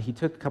he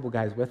took a couple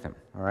guys with him,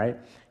 all right?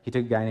 He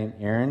took a guy named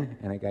Aaron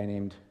and a guy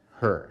named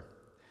Hur,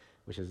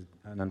 which is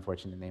an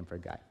unfortunate name for a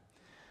guy.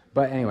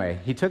 But anyway,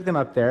 he took them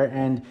up there,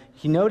 and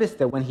he noticed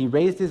that when he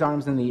raised his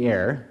arms in the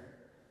air,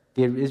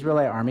 the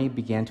Israelite army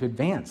began to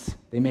advance.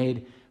 They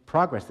made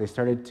progress. They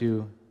started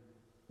to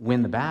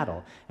win the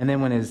battle. And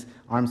then when his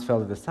arms fell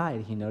to the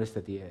side, he noticed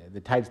that the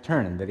tides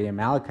turned and that the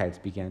Amalekites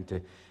began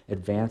to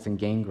advance and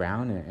gain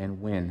ground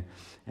and win.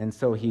 And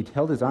so he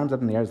held his arms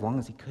up in the air as long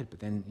as he could, but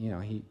then,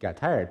 he got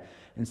tired.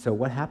 And so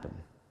what happened?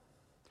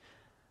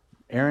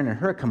 Aaron and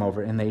Hur come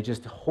over, and they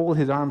just hold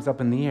his arms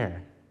up in the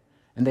air.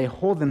 And they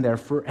hold them there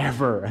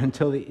forever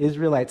until the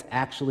Israelites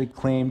actually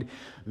claimed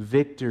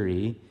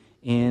victory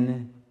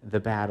in the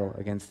battle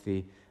against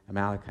the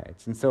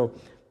Amalekites. And so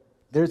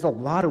there's a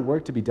lot of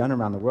work to be done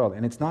around the world,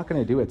 and it's not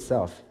going to do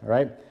itself, all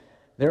right?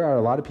 There are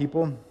a lot of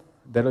people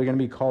that are going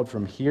to be called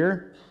from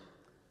here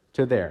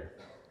to there,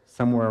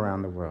 somewhere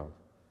around the world,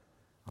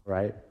 all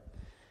right?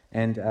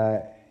 And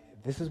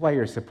this is why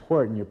your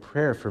support and your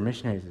prayer for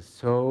missionaries is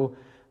so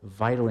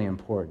vitally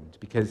important,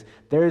 because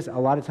there's a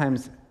lot of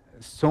times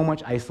so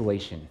much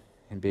isolation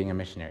in being a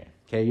missionary,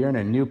 okay? You're in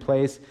a new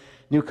place,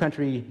 new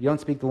country, you don't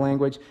speak the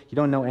language, you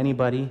don't know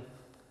anybody.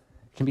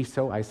 It can be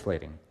so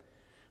isolating.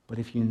 But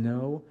if you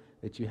know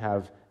that you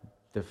have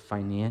the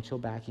financial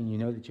backing, you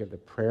know that you have the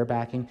prayer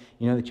backing,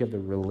 you know that you have the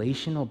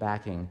relational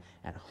backing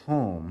at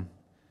home,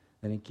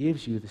 then it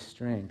gives you the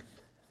strength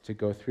to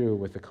go through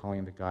with the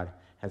calling that God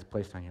has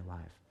placed on your life.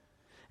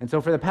 And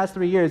so for the past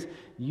 3 years,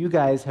 you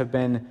guys have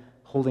been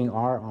holding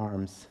our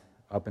arms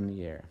up in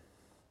the air.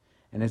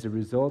 And as a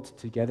result,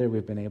 together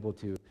we've been able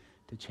to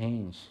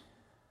change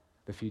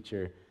the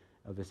future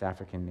of this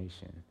African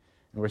nation.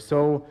 And we're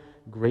so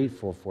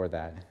grateful for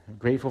that. I'm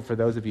grateful for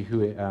those of you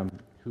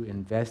who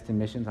invest in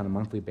missions on a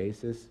monthly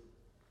basis.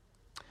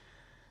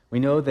 We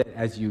know that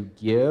as you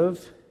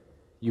give,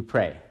 you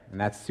pray. And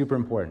that's super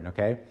important,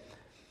 okay?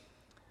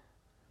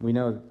 We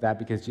know that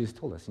because Jesus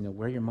told us,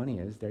 where your money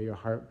is, there your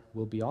heart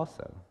will be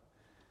also.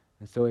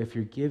 And so if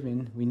you're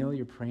giving, we know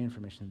you're praying for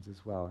missions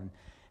as well.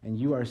 And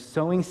you are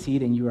sowing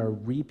seed and you are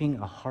reaping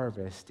a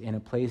harvest in a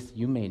place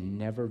you may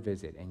never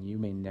visit and you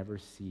may never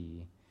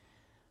see,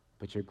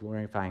 but you're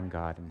glorifying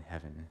God in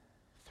heaven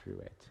through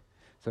it.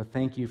 So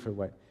thank you for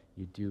what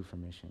you do for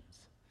missions.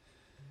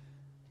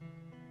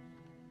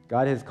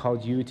 God has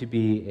called you to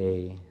be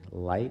a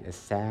light, a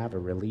salve, a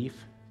relief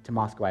to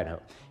Moscow,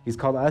 Idaho. He's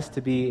called us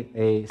to be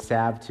a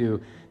salve to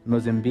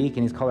Mozambique,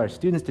 and he's called our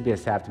students to be a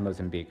salve to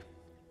Mozambique.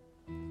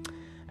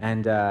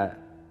 And I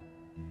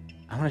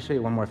want to show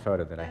you one more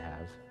photo that I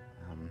have,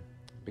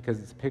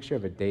 because it's a picture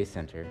of a day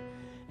center.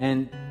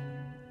 And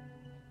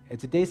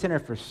it's a day center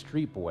for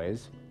street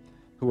boys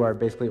who are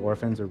basically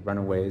orphans or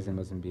runaways in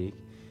Mozambique.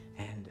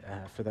 And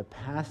for the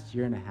past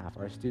year and a half,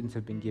 our students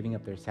have been giving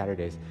up their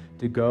Saturdays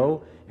to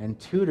go and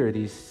tutor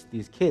these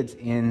kids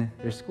in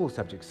their school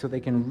subjects so they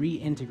can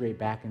reintegrate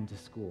back into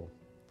school.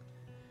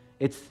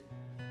 It's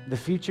the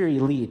future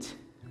elite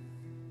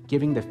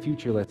giving the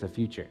futureless a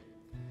future.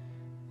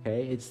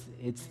 Okay,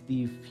 it's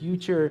the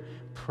future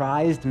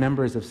prized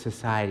members of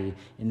society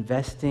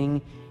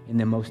investing in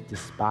the most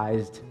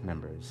despised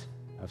members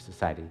of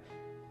society.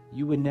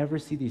 You would never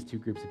see these two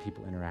groups of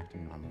people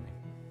interacting normally.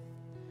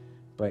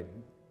 But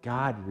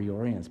God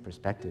reorients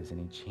perspectives and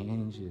he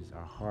changes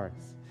our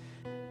hearts.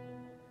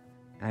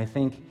 And I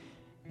think,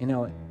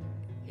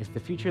 if the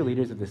future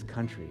leaders of this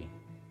country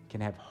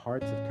can have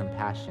hearts of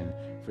compassion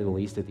for the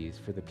least of these,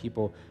 for the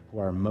people who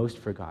are most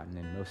forgotten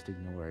and most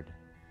ignored,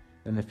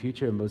 then the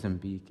future of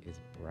Mozambique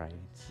is bright.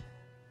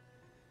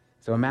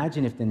 So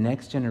imagine if the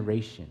next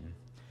generation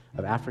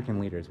of African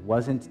leaders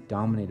wasn't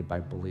dominated by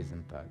bullies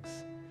and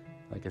thugs,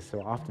 like is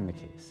so often the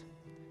case,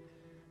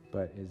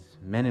 but as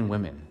men and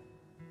women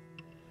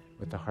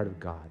with the heart of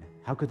God.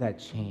 How could that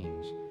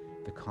change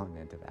the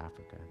continent of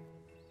Africa?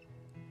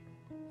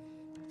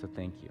 So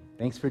thank you.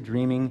 Thanks for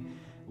dreaming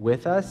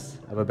with us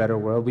of a better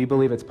world. We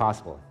believe it's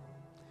possible,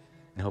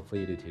 and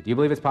hopefully you do too. Do you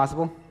believe it's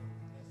possible?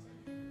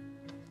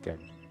 Good.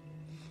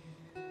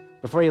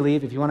 Before you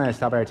leave, if you want to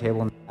stop by our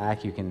table in the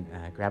back, you can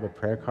grab a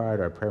prayer card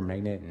or a prayer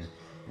magnet,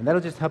 and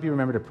that'll just help you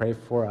remember to pray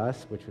for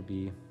us, which would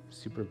be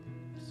super,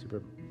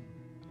 super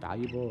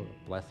valuable,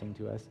 a blessing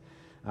to us.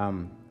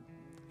 And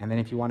then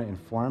if you want to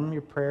inform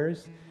your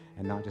prayers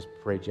and not just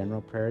pray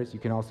general prayers, you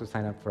can also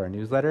sign up for our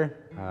newsletter.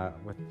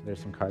 There's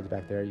some cards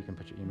back there you can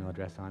put your email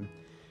address on.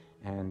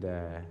 And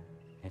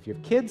if you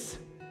have kids,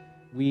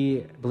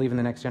 we believe in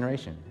the next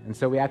generation. And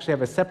so we actually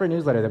have a separate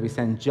newsletter that we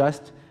send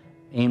just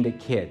aimed at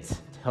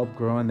kids to help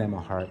grow in them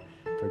a heart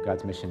for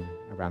God's mission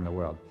around the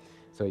world.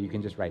 So you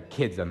can just write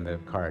kids on the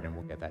card and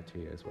we'll get that to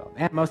you as well.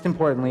 And most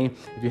importantly,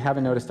 if you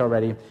haven't noticed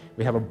already,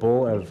 we have a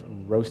bowl of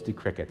roasted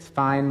crickets,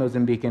 fine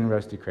Mozambican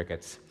roasted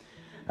crickets.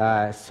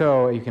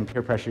 So you can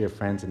peer pressure your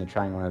friends into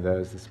trying one of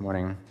those this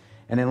morning.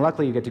 And then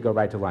luckily you get to go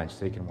right to lunch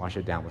so you can wash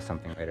it down with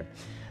something later.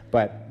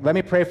 But let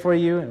me pray for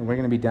you and we're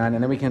going to be done.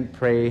 And then we can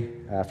pray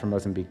for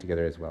Mozambique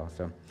together as well.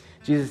 So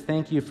Jesus,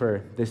 thank you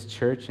for this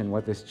church and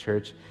what this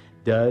church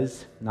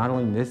does, not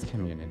only in this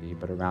community,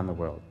 but around the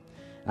world.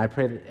 And I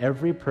pray that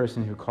every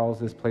person who calls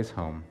this place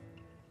home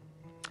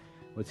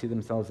would see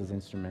themselves as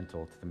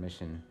instrumental to the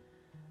mission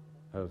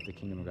of the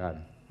kingdom of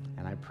God.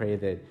 And I pray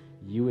that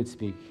you would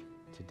speak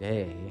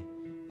today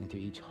into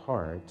each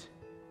heart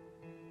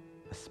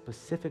a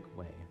specific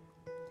way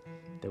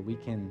that we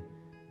can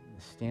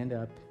stand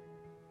up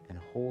and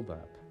hold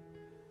up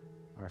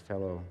our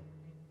fellow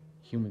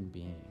human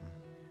being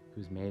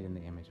who's made in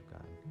the image of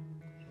God.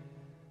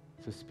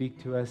 So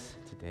speak to us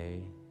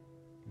today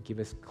and give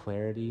us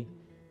clarity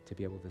to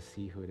be able to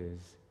see who it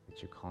is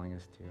that you're calling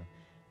us to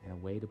and a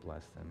way to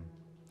bless them.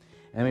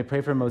 And we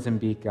pray for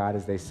Mozambique, God,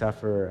 as they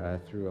suffer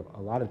through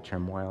a lot of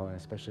turmoil, and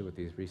especially with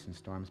these recent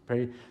storms.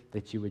 Pray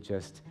that you would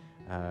just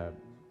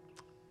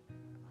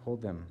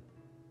hold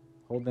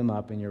them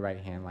up in your right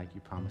hand like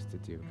you promised to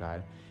do,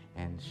 God,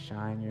 and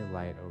shine your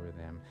light over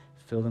them.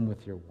 Fill them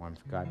with your warmth,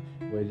 God.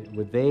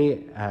 Would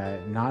they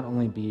not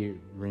only be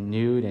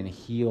renewed and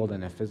healed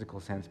in a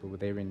physical sense, but would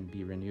they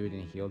be renewed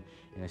and healed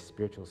in a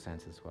spiritual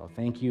sense as well?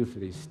 Thank you for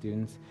these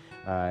students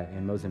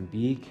in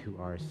Mozambique who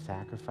are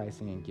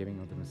sacrificing and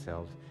giving of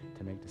themselves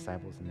to make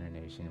disciples in their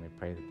nation. And we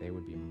pray that they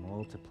would be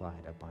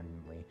multiplied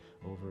abundantly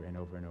over and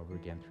over and over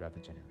again throughout the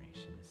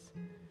generations.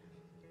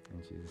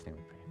 In Jesus' name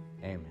we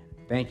pray. Amen.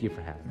 Thank you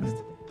for having us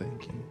today.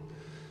 Thank you.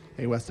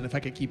 Hey, Weston, if I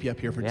could keep you up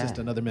here for just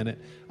another minute.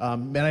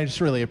 Man, I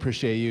just really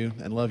appreciate you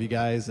and love you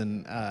guys.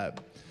 And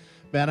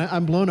man,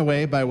 I'm blown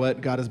away by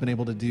what God has been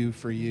able to do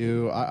for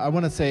you. I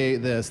want to say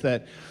this,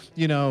 that,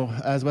 you know,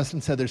 as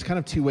Weston said, there's kind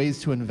of two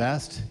ways to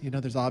invest. You know,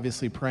 there's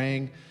obviously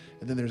praying,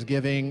 and then there's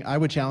giving. I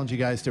would challenge you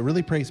guys to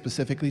really pray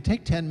specifically.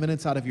 Take 10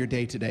 minutes out of your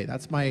day today.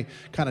 That's my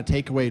kind of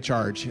takeaway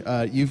charge.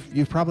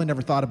 You've probably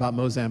never thought about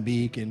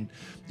Mozambique, and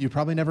you've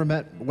probably never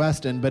met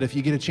Weston, but if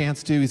you get a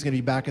chance to, he's going to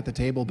be back at the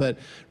table. But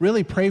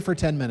really pray for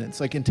 10 minutes,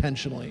 like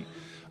intentionally.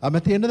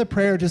 At the end of the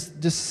prayer,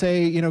 just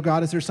say, you know,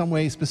 God, is there some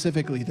way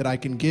specifically that I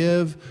can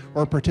give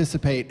or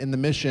participate in the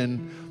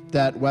mission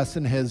that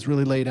Weston has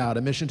really laid out,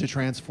 a mission to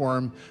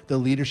transform the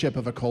leadership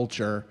of a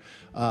culture?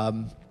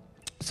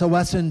 So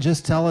Weston,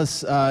 just tell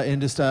us in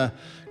just a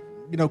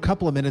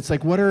couple of minutes,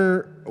 like what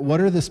are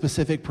the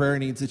specific prayer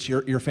needs that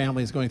your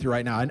family is going through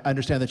right now? I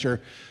understand that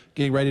you're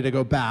getting ready to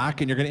go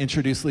back and you're going to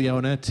introduce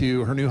Leona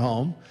to her new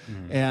home.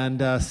 Mm-hmm.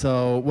 And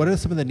so what are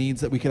some of the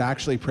needs that we could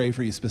actually pray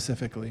for you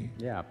specifically?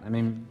 Yeah, I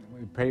mean,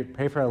 we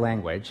pray for our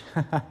language.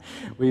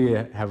 We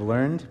have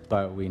learned,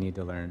 but we need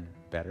to learn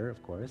better,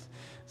 of course.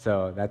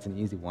 So that's an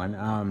easy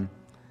one.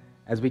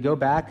 As we go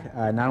back,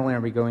 not only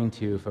are we going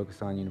to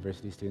focus on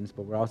university students,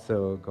 but we're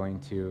also going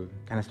to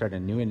kind of start a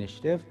new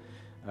initiative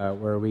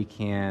where we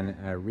can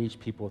reach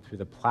people through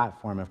the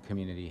platform of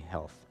community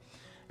health.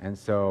 And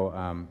so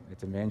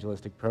it's an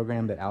evangelistic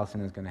program that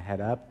Allison is going to head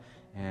up,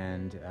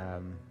 and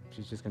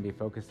she's just going to be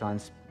focused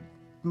on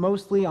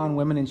mostly on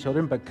women and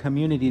children, but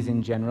communities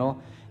in general,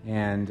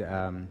 and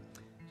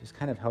just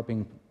kind of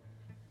helping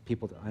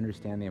people to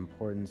understand the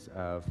importance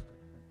of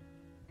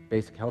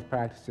basic health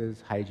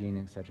practices, hygiene,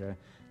 etc.,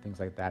 things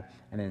like that,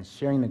 and then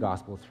sharing the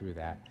gospel through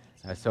that.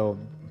 So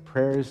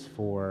prayers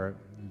for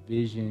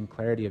vision,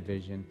 clarity of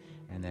vision,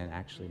 and then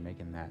actually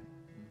making that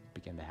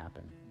begin to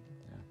happen.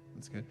 Yeah.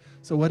 That's good.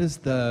 So what is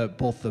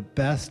both the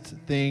best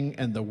thing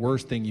and the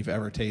worst thing you've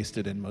ever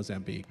tasted in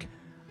Mozambique?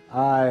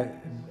 Let's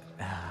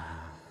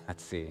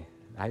see.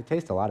 I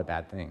taste a lot of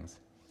bad things,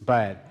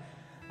 but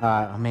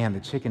oh man, the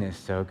chicken is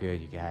so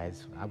good, you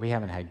guys. We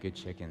haven't had good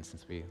chicken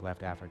since we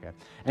left Africa.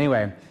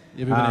 Anyway.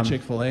 You ever been at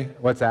Chick-fil-A?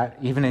 What's that?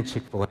 Even at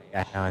Chick-fil-A.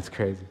 I know, it's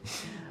crazy.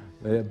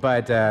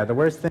 But the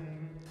worst thing,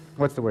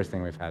 what's the worst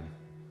thing we've had?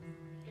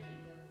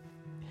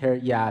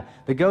 Yeah,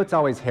 the goat's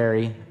always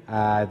hairy.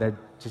 They're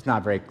just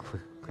not very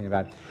clean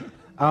about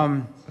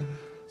it.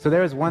 So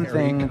there was one Very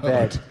thing good.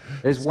 that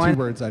there's It's one. two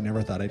words I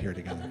never thought I'd hear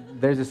together.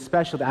 There's a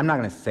special. I'm not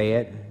going to say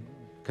it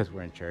because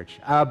we're in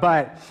church.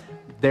 But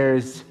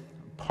there's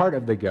part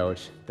of the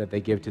goat that they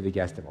give to the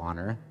guest of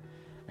honor,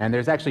 and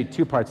there's actually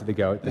two parts of the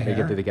goat that they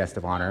give to the guest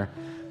of honor.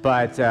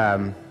 But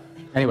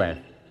anyway,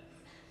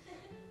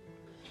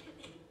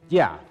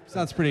 yeah. It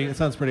sounds pretty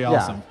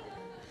awesome.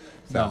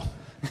 So.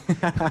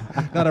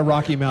 Not a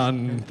Rocky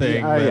Mountain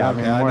thing. Yeah, but yeah,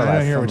 okay, more or less,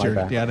 I hear what something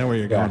you're. like that. Yeah, I know where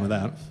you're Yeah. going with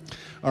that.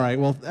 All right.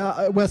 Well,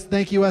 Wes,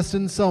 thank you,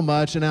 Weston, so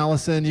much, and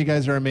Allison, you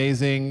guys are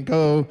amazing.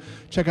 Go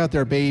check out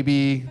their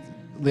baby.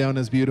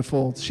 Leona's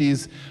beautiful.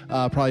 She's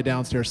probably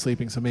downstairs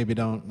sleeping, so maybe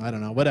don't. I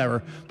don't know.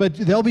 Whatever. But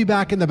they'll be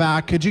back in the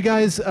back. Could you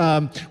guys?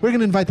 We're going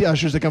to invite the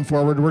ushers to come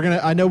forward.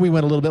 I know we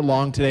went a little bit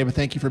long today, but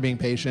thank you for being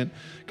patient.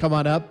 Come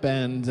on up,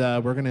 and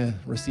we're going to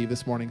receive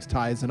this morning's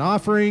tithes and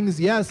offerings.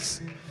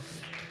 Yes.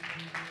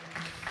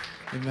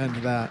 Amen to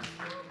that.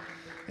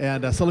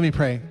 And so let me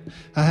pray.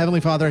 Heavenly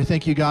Father, I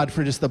thank you, God,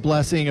 for just the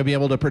blessing of being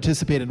able to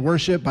participate in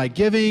worship by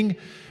giving.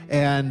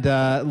 And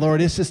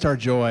Lord, it's just our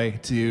joy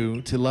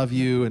to love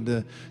you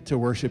and to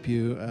worship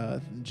you,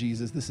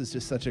 Jesus. This is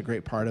just such a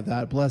great part of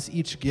that. Bless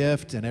each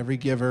gift and every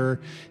giver.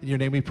 In your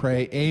name we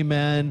pray.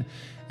 Amen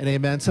and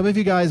amen. Some of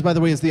you guys, by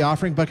the way, as the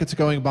offering bucket's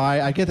going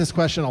by, I get this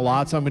question a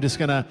lot, so I'm just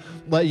going to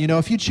let you know.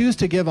 If you choose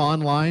to give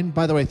online,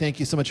 by the way, thank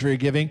you so much for your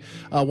giving.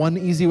 One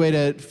easy way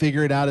to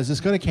figure it out is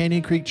just go to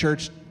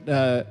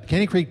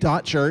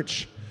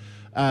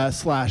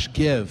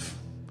canyonCreekChurch.church/give.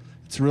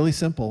 It's really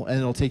simple, and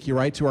it'll take you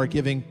right to our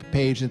giving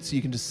page, and so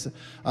you can just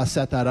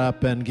set that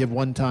up and give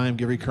one time,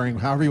 give recurring,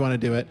 however you want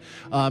to do it.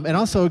 And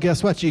also,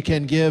 guess what? You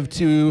can give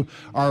to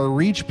our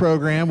REACH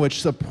program,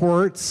 which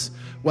supports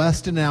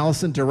Weston and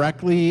Allison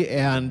directly,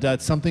 and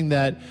it's something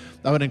that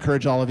I would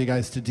encourage all of you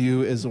guys to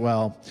do as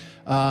well.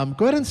 Go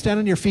ahead and stand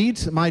on your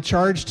feet. My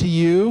charge to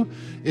you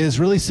is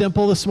really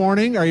simple this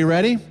morning. Are you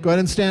ready? Go ahead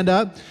and stand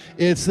up.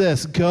 It's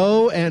this: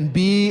 go and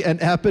be an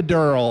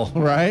epidural,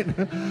 right?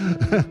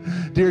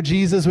 Dear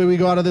Jesus, may we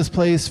go out of this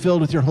place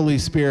filled with your Holy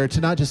Spirit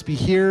to not just be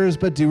hearers,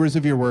 but doers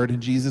of your word. In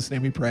Jesus'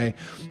 name we pray.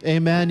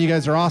 Amen. You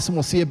guys are awesome.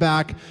 We'll see you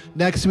back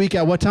next week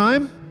at what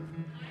time?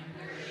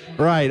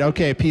 Right.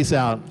 Okay. Peace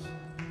out.